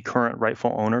the current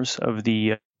rightful owners of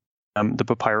the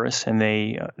papyrus, and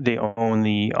they own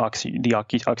the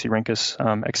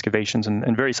Oxyrhynchus excavations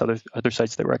and various other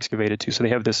sites that were excavated too. So they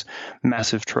have this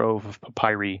massive trove of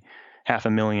papyri,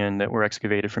 500,000 that were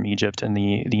excavated from Egypt in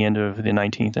the end of the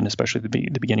 19th and especially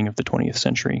the beginning of the 20th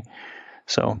century.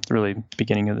 So really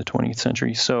beginning of the 20th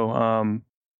century. So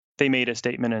they made a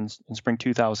statement in spring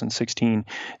 2016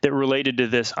 that related to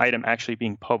this item actually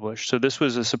being published. So this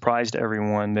was a surprise to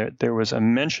everyone. There was a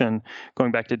mention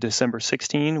going back to December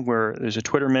 16, where there's a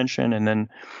Twitter mention,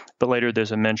 but later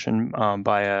there's a mention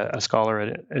by a scholar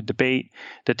at a debate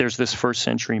that there's this first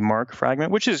century Mark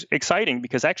fragment, which is exciting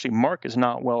because actually Mark is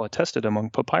not well attested among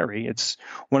papyri. It's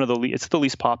it's the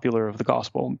least popular of the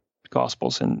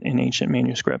Gospels in ancient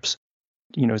manuscripts.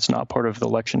 It's not part of the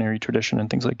lectionary tradition and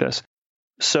things like this.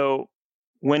 So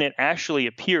when it actually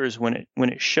appears, when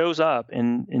it shows up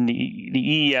in the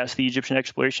EES, the Egyptian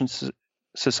Exploration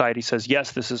Society says,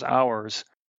 yes, this is ours,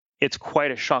 it's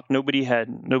quite a shock. Nobody had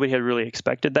really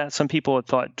expected that. Some people had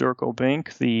thought Dirk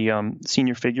O'Bank, the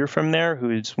senior figure from there,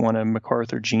 who's won a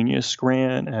MacArthur Genius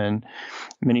Grant and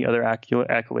many other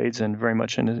accolades and very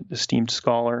much an esteemed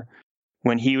scholar,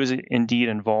 when he was indeed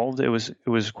involved, it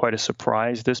was quite a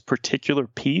surprise. This particular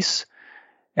piece,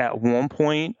 at one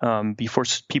point, before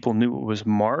people knew it was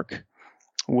Mark,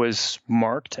 was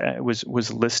marked,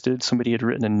 was listed. Somebody had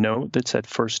written a note that said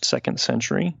first, second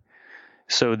century.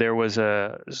 So there was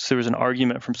an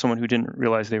argument from someone who didn't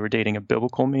realize they were dating a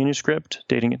biblical manuscript,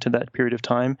 dating it to that period of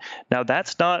time. Now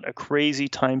that's not a crazy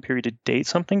time period to date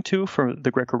something to for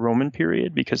the Greco-Roman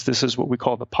period, because this is what we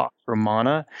call the Pax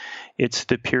Romana. It's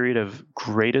the period of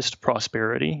greatest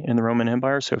prosperity in the Roman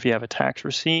Empire. So if you have a tax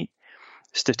receipt,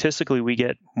 statistically, we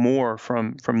get more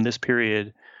from this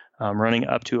period, running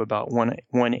up to about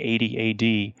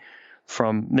 180 AD,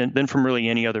 than from really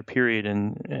any other period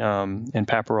in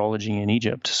papyrology in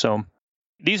Egypt. So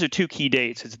these are two key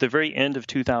dates. It's the very end of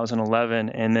 2011,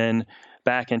 and then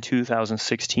back in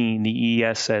 2016, the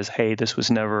EES says, "Hey, this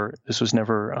was never.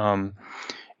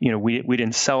 We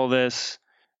didn't sell this."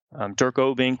 Dirk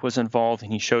O'Bank was involved,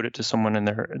 and he showed it to someone in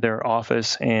their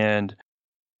office, and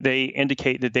they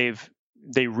indicate that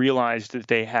they realized that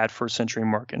they had first century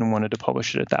Mark and wanted to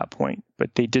publish it at that point,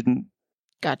 but they didn't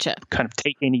Gotcha. kind of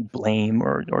take any blame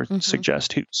or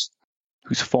suggest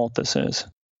whose fault this is.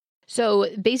 So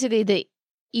basically the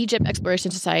Egypt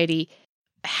Exploration Society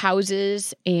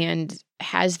houses and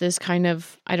has this kind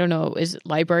of, I don't know, is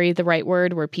library the right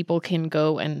word, where people can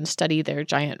go and study their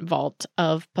giant vault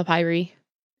of papyri?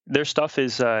 Their stuff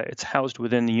is it's housed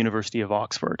within the University of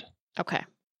Oxford. Okay.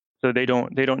 So they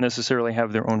don't necessarily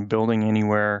have their own building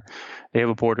anywhere. They have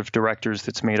a board of directors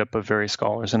that's made up of various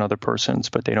scholars and other persons,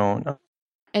 but they don't.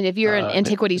 And if you're an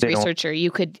antiquities researcher,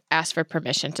 you could ask for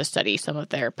permission to study some of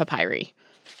their papyri.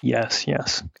 Yes.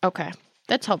 Okay.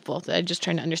 That's helpful. I'm just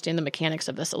trying to understand the mechanics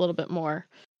of this a little bit more.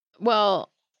 Well,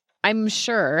 I'm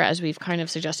sure, as we've kind of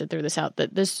suggested through this out,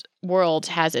 that this world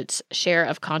has its share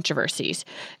of controversies.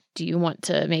 Do you want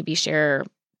to maybe share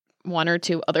one or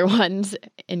two other ones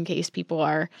in case people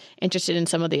are interested in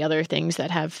some of the other things that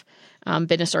have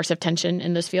been a source of tension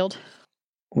in this field?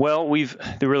 Well,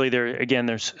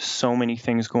 there's so many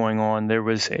things going on. There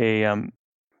was there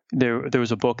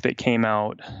was a book that came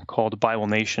out called Bible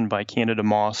Nation by Candida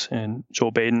Moss and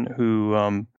Joel Baden,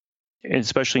 who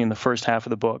especially in the first half of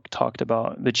the book, talked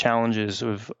about the challenges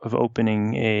of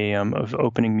opening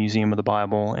Museum of the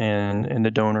Bible and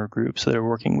the donor groups that are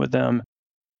working with them,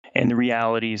 and the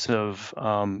realities of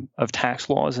tax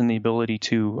laws and the ability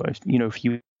to, if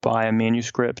you buy a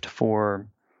manuscript for,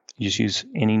 you just use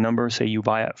any number, say you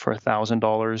buy it for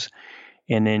 $1,000,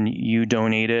 and then you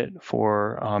donate it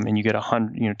for, and you get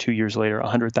 2 years later,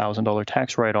 $100,000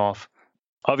 tax write-off.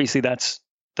 Obviously, that's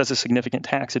a significant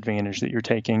tax advantage that you're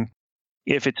taking.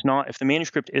 If the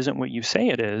manuscript isn't what you say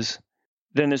it is,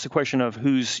 then there's a question of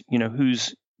who's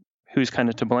kind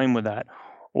of to blame with that.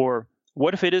 Or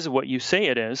what if it is what you say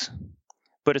it is,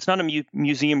 but it's not a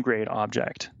museum grade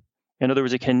object? In other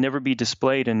words, it can never be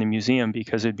displayed in the museum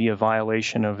because it'd be a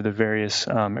violation of the various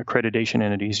accreditation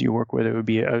entities you work with. It would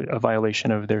be a violation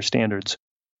of their standards.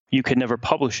 You could never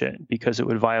publish it because it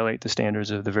would violate the standards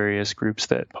of the various groups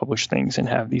that publish things and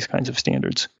have these kinds of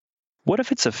standards. What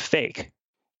if it's a fake?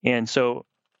 And so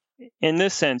in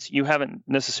this sense, you haven't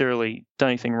necessarily done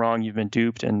anything wrong. You've been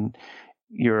duped, and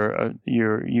you've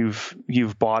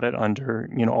bought it under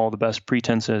all the best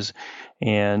pretenses,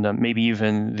 and maybe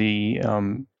even the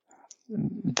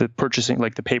purchasing,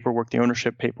 like the paperwork, the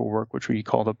ownership paperwork, which we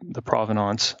call the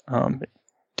provenance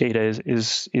data,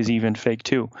 is even fake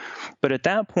too. But at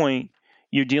that point,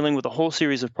 you're dealing with a whole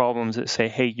series of problems that say,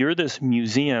 hey, you're this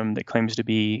museum that claims to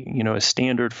be, a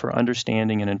standard for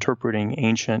understanding and interpreting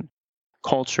ancient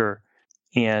culture,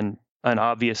 and an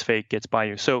obvious fake gets by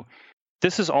you. So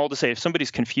this is all to say, if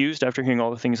somebody's confused after hearing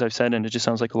all the things I've said and it just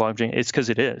sounds like a log jam, it's because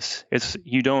it is. It's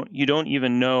you don't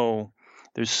even know.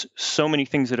 There's so many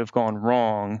things that have gone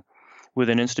wrong with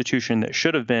an institution that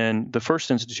should have been the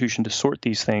first institution to sort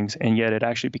these things, and yet it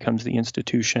actually becomes the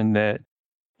institution that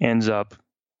ends up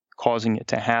causing it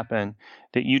to happen,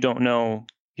 that you don't know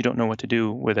what to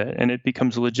do with it. And it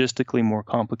becomes logistically more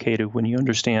complicated when you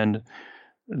understand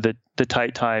the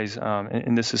tight ties,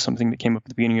 and this is something that came up at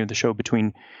the beginning of the show,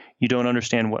 between you don't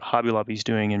understand what Hobby Lobby is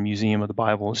doing and Museum of the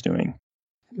Bible is doing.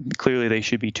 Clearly, they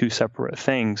should be two separate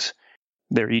things.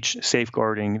 They're each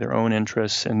safeguarding their own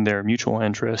interests and their mutual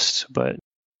interests, but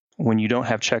when you don't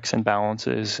have checks and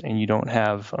balances, and you don't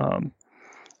have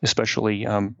especially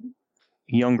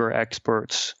younger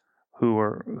experts who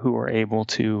are able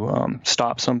to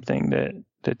stop something that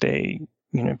they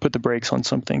put the brakes on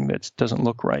something that doesn't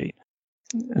look right,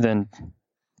 then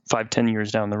 5-10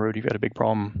 years down the road, you've got a big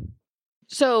problem.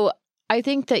 So I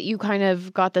think that you kind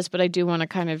of got this, but I do want to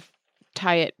kind of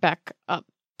tie it back up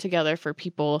together for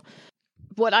people.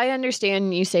 What I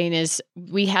understand you saying is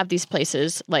we have these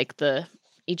places like the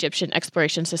Egyptian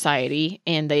Exploration Society,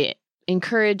 and they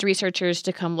encourage researchers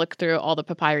to come look through all the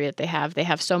papyri that they have. They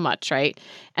have so much, right?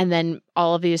 And then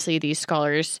obviously these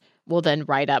scholars will then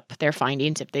write up their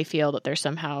findings if they feel that they're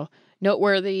somehow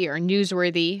noteworthy or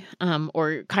newsworthy,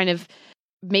 or kind of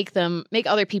make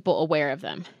other people aware of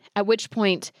them. At which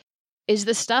point, is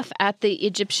the stuff at the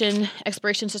Egyptian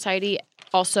Exploration Society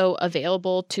also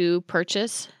available to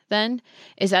purchase then?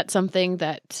 Is that something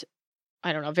that,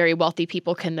 I don't know, very wealthy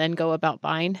people can then go about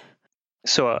buying?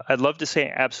 So I'd love to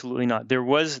say absolutely not. There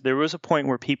was a point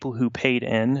where people who paid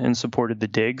in and supported the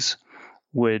digs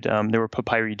would, there were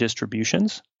papyri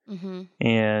distributions,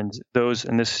 and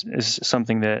this is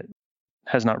something that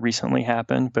has not recently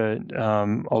happened, but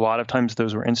a lot of times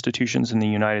those were institutions in the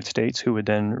United States who would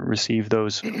then receive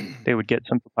those. They would get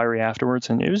some papyri afterwards,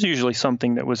 and it was usually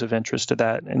something that was of interest to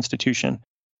that institution.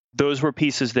 Those were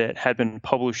pieces that had been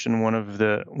published in one of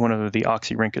the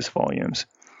Oxyrhynchus volumes.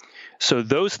 So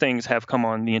those things have come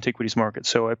on the antiquities market.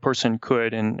 So a person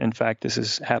could, and in fact this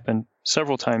has happened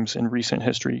several times in recent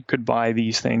history, could buy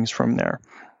these things from there.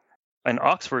 In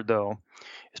Oxford, though,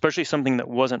 especially something that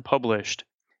wasn't published,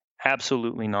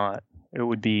 absolutely not. It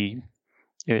would be,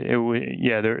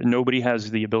 nobody has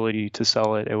the ability to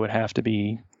sell it. It would have to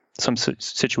be some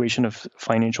situation of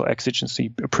financial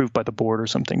exigency approved by the board or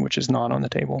something, which is not on the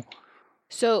table.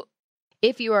 So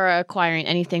if you are acquiring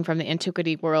anything from the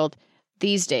antiquity world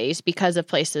these days, because of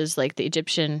places like the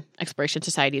Egyptian Exploration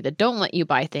Society that don't let you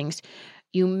buy things,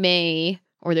 you may,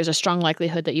 or there's a strong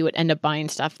likelihood that you would end up buying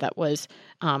stuff that was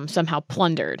somehow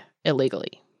plundered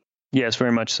illegally. Yes,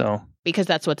 very much so. Because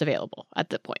that's what's available at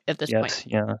this point. Yes,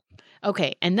 yeah.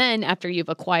 Okay, and then after you've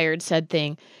acquired said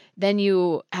thing, then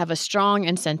you have a strong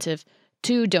incentive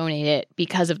to donate it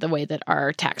because of the way that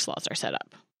our tax laws are set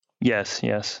up. Yes.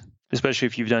 Especially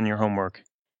if you've done your homework.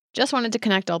 Just wanted to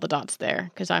connect all the dots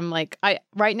there, because I'm like,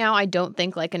 right now I don't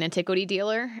think like an antiquity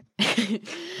dealer,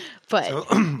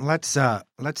 but so,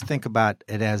 let's think about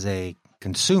it as a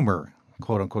consumer,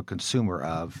 quote unquote consumer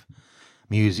of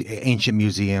ancient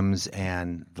museums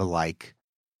and the like.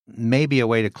 maybe a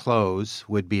way to close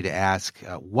would be to ask,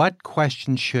 what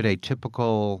questions should a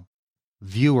typical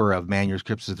viewer of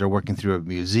manuscripts as they're working through a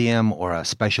museum or a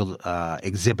special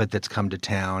exhibit that's come to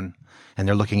town, and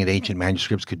they're looking at ancient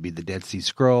manuscripts, could be the Dead Sea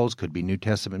Scrolls, could be New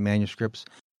Testament manuscripts.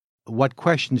 What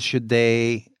questions should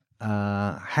they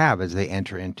have as they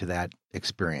enter into that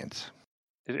experience?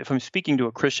 If I'm speaking to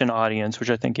a Christian audience, which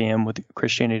I think I am with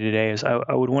Christianity Today, is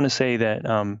I would want to say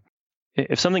that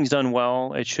if something's done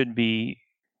well, it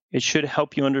should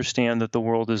help you understand that the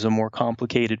world is a more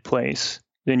complicated place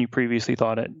than you previously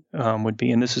thought it would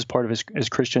be. And this is part of, as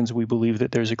Christians, we believe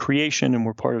that there's a creation and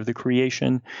we're part of the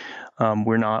creation.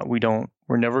 We're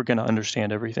never going to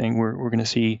understand everything. We're going to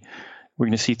see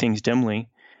things dimly.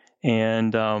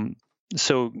 And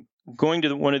so going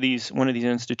to one of these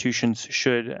institutions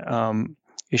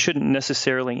it shouldn't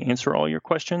necessarily answer all your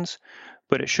questions,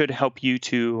 but it should help you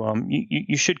to,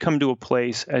 you should come to a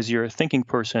place as you're a thinking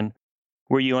person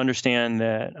where you understand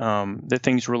that that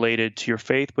things related to your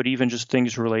faith, but even just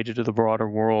things related to the broader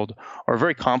world, are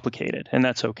very complicated, and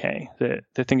that's okay.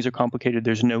 That things are complicated.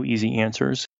 There's no easy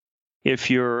answers. If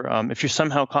you're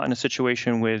somehow caught in a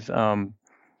situation with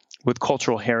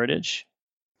cultural heritage,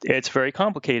 it's very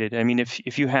complicated. I mean,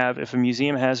 if a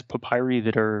museum has papyri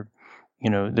that are,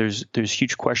 there's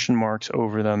huge question marks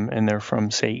over them, and they're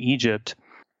from, say, Egypt,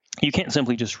 you can't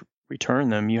simply just return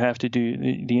them. You have to do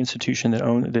the institution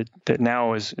that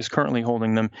now is currently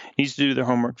holding them needs to do their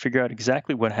homework, figure out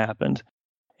exactly what happened,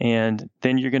 and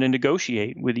then you're going to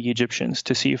negotiate with the Egyptians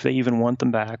to see if they even want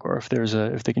them back, or if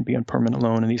they can be on permanent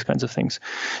loan and these kinds of things.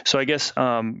 So I guess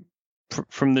from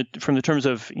the terms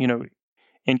of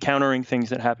encountering things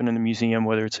that happen in the museum,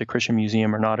 whether it's a Christian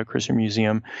museum or not a Christian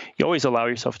museum, you always allow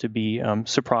yourself to be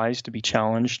surprised, to be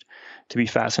challenged, to be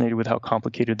fascinated with how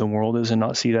complicated the world is, and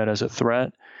not see that as a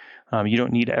threat. You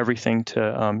don't need everything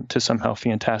to somehow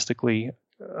fantastically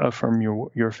affirm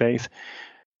your faith.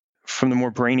 From the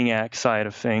more brainiac side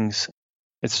of things,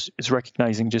 it's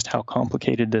recognizing just how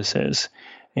complicated this is,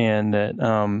 and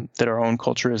that our own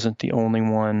culture isn't the only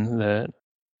one. That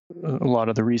a lot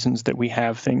of the reasons that we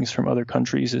have things from other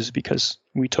countries is because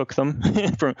we took them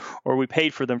or we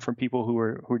paid for them from people who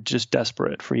were just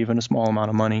desperate for even a small amount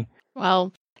of money.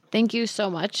 Well, thank you so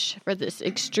much for this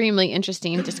extremely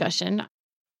interesting discussion.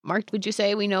 Mark, would you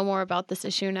say we know more about this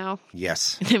issue now?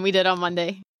 Yes. Than we did on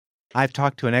Monday? I've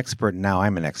talked to an expert, and now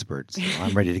I'm an expert, so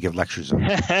I'm ready to give lectures on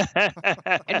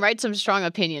it. And write some strong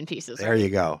opinion pieces. There you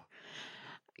go.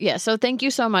 Yeah, so thank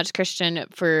you so much, Christian,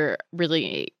 for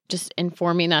really just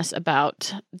informing us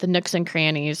about the nooks and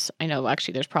crannies. I know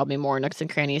actually there's probably more nooks and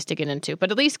crannies to get into,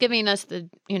 but at least giving us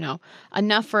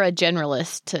enough for a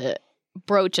generalist to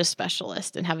broach a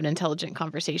specialist and have an intelligent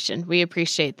conversation. We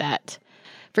appreciate that.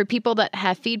 For people that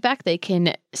have feedback, they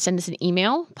can send us an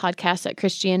email,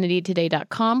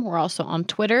 podcast@christianitytoday.com. We're also on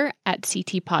Twitter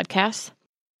 @CTPodcasts.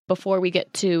 Before we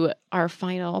get to our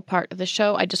final part of the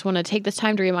show, I just want to take this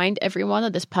time to remind everyone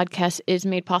that this podcast is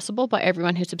made possible by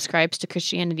everyone who subscribes to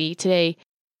Christianity Today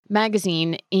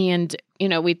magazine. And,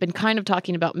 we've been kind of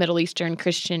talking about Middle Eastern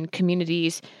Christian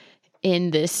communities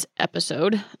in this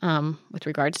episode with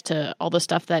regards to all the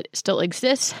stuff that still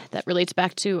exists that relates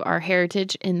back to our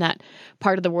heritage in that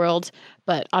part of the world.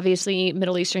 But obviously,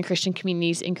 Middle Eastern Christian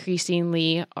communities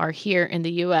increasingly are here in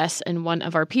the U.S., and one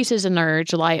of our pieces in our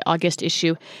July-August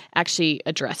issue actually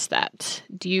addressed that.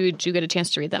 Did you get a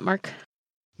chance to read that, Mark?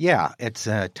 Yeah, it's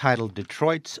titled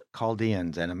Detroit's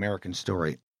Chaldeans, an American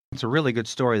Story. It's a really good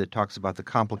story that talks about the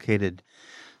complicated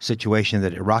situation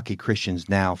that Iraqi Christians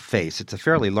now face. It's a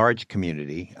fairly large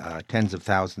community, tens of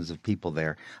thousands of people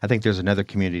there. I think there's another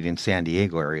community in San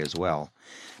Diego area as well.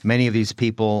 Many of these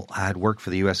people had worked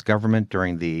for the U.S. government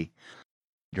during the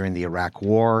Iraq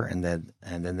War, and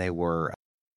then they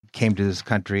came to this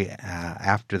country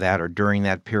after that or during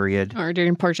that period. Or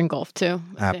during Persian Gulf too.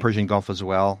 Persian Gulf as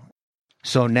well.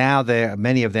 So now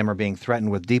many of them are being threatened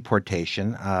with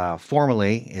deportation.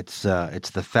 Formally, it's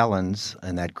the felons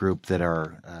in that group that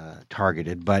are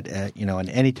targeted. But and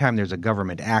any time there's a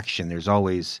government action, there's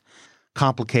always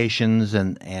complications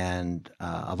and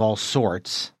of all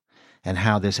sorts, and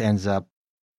how this ends up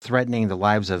threatening the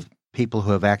lives of people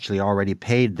who have actually already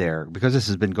paid because this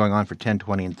has been going on for 10,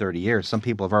 20, and 30 years. Some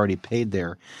people have already paid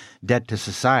their debt to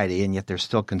society, and yet they're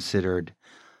still considered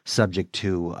subject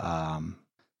to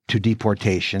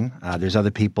deportation. There's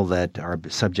other people that are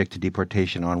subject to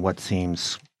deportation on what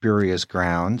seems spurious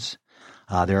grounds.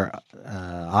 There are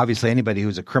obviously anybody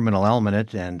who's a criminal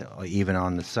element and even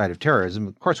on the side of terrorism.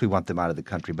 Of course, we want them out of the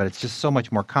country, but it's just so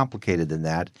much more complicated than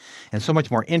that, and so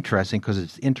much more interesting because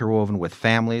it's interwoven with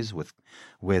families, with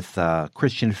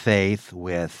Christian faith,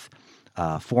 with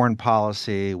foreign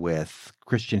policy, with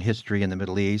Christian history in the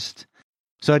Middle East.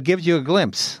 So it gives you a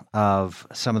glimpse of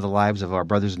some of the lives of our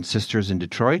brothers and sisters in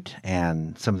Detroit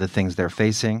and some of the things they're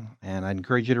facing, and I'd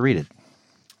encourage you to read it.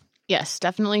 Yes,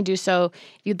 definitely do so.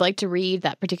 If you'd like to read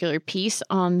that particular piece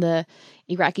on the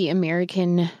Iraqi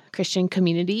American Christian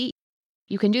community,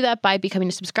 you can do that by becoming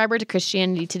a subscriber to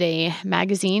Christianity Today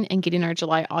magazine and getting our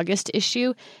July-August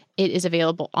issue. It is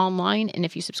available online, and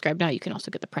if you subscribe now, you can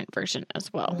also get the print version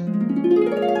as well.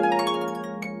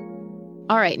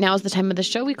 All right, now is the time of the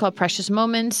show we call Precious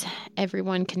Moments.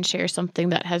 Everyone can share something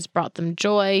that has brought them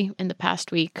joy in the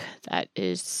past week. That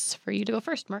is for you to go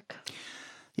first, Mark.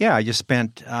 Yeah, I just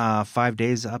spent 5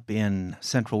 days up in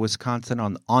central Wisconsin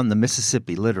on the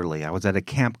Mississippi, literally. I was at a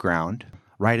campground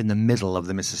right in the middle of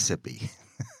the Mississippi.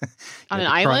 On an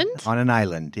island? On an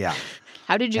island, yeah.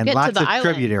 How did you and get to lots the of island?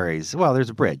 Tributaries. Well, there's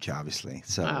a bridge, obviously.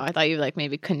 So. Oh, I thought you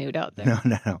maybe canoed out there.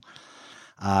 No.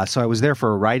 So I was there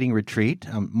for a writing retreat.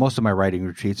 Most of my writing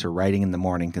retreats are writing in the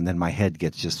morning, and then my head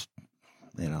gets just,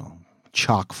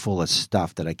 chock full of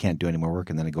stuff that I can't do any more work,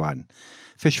 and then I go out and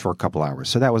fish for a couple hours.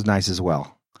 So that was nice as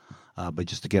well. But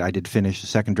just I did finish the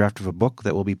second draft of a book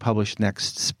that will be published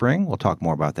next spring. We'll talk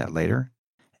more about that later.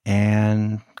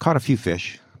 And caught a few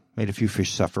fish, made a few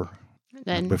fish suffer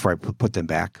before I put them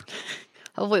back.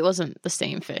 Hopefully it wasn't the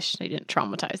same fish. They didn't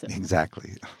traumatize them.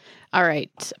 Exactly. All right.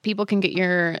 People can get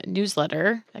your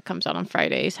newsletter that comes out on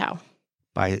Fridays. How?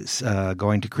 By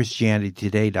going to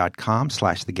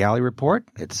ChristianityToday.com/The Galley Report.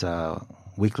 It's a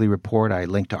weekly report. I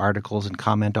link to articles and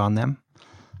comment on them.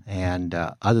 And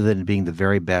other than being the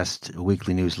very best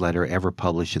weekly newsletter ever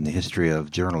published in the history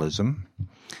of journalism,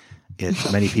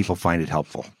 many people find it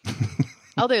helpful.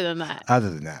 Other than that.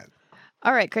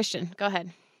 All right, Christian, go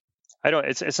ahead.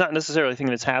 It's not necessarily a thing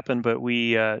that's happened, but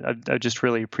I just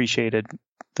really appreciated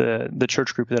the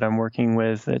church group that I'm working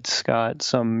with. It's got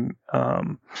some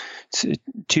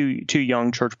two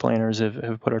young church planners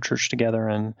have put our church together,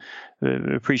 and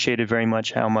appreciated very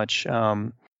much how much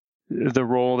the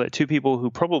role that two people who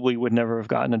probably would never have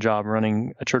gotten a job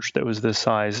running a church that was this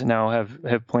size now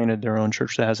have planted their own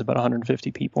church that has about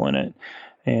 150 people in it,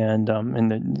 and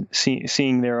then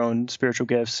seeing their own spiritual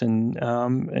gifts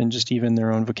and just even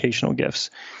their own vocational gifts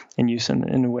and use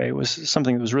in a way was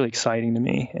something that was really exciting to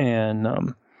me,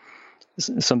 and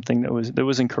something that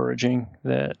was encouraging.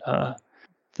 That a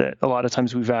lot of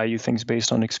times we value things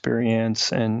based on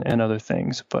experience and other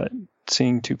things, but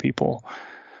seeing two people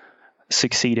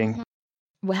succeeding.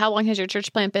 Well, how long has your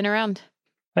church plant been around?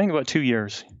 I think about 2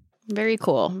 years. Very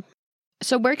cool.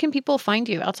 So where can people find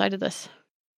you outside of this?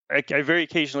 I very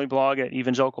occasionally blog at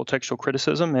Evangelical Textual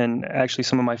Criticism, and actually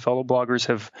some of my fellow bloggers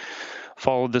have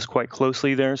followed this quite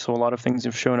closely there, so a lot of things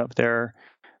have shown up there.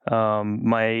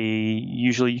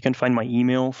 Usually you can find my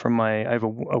email from I have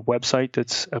a website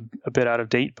that's a bit out of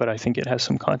date, but I think it has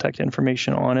some contact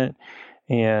information on it.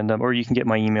 And or you can get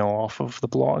my email off of the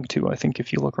blog too, I think,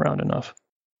 if you look around enough.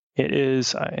 It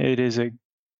is a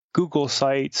Google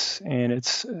Sites, and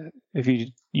it's if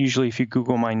you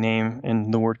Google my name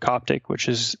and the word Coptic, which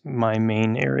is my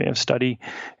main area of study,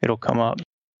 it'll come up.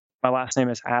 My last name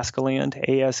is Askeland,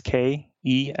 Askeland.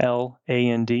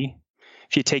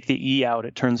 If you take the E out,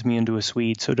 it turns me into a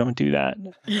Swede, so don't do that.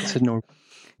 It's a no.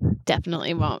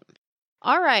 Definitely won't.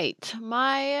 All right.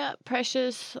 My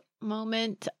precious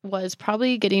moment was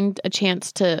probably getting a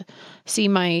chance to see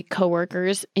my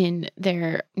coworkers in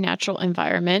their natural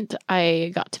environment.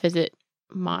 I got to visit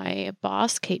my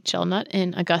boss, Kate Shellnut,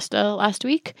 in Augusta last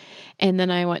week. And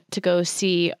then I went to go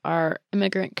see our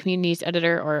immigrant communities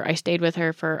editor, or I stayed with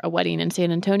her for a wedding in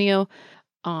San Antonio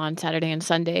on Saturday and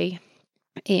Sunday.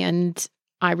 And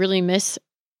I really miss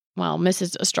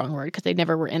is a strong word because they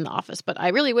never were in the office, but I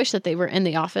really wish that they were in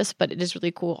the office. But it is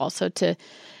really cool also to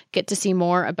get to see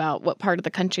more about what part of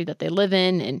the country that they live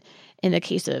in. And in the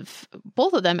case of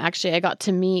both of them, actually, I got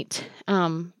to meet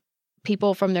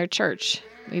people from their church.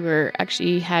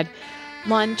 We had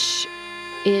lunch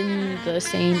in the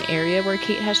same area where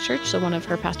Kate has church. So one of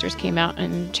her pastors came out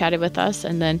and chatted with us,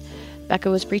 and then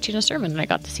Becca was preaching a sermon, and I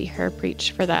got to see her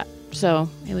preach for that. So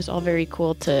it was all very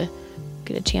cool to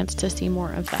get a chance to see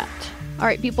more of that. All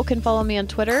right, people can follow me on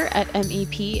Twitter at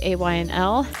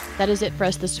MEPAYNL. That is it for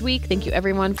us this week. Thank you,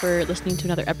 everyone, for listening to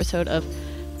another episode of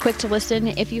Quick to Listen.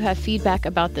 If you have feedback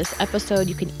about this episode,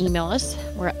 you can email us.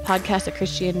 We're at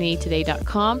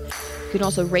podcast@ChristianityToday.com. You can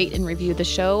also rate and review the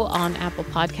show on Apple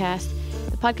Podcasts.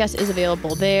 The podcast is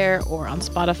available there or on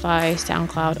Spotify,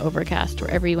 SoundCloud, Overcast,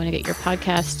 wherever you want to get your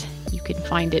podcast. You can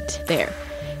find it there.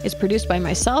 It's produced by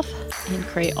myself and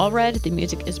Cray Allred. The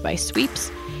music is by Sweeps,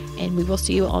 and we will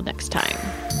see you all next time.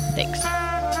 Thanks.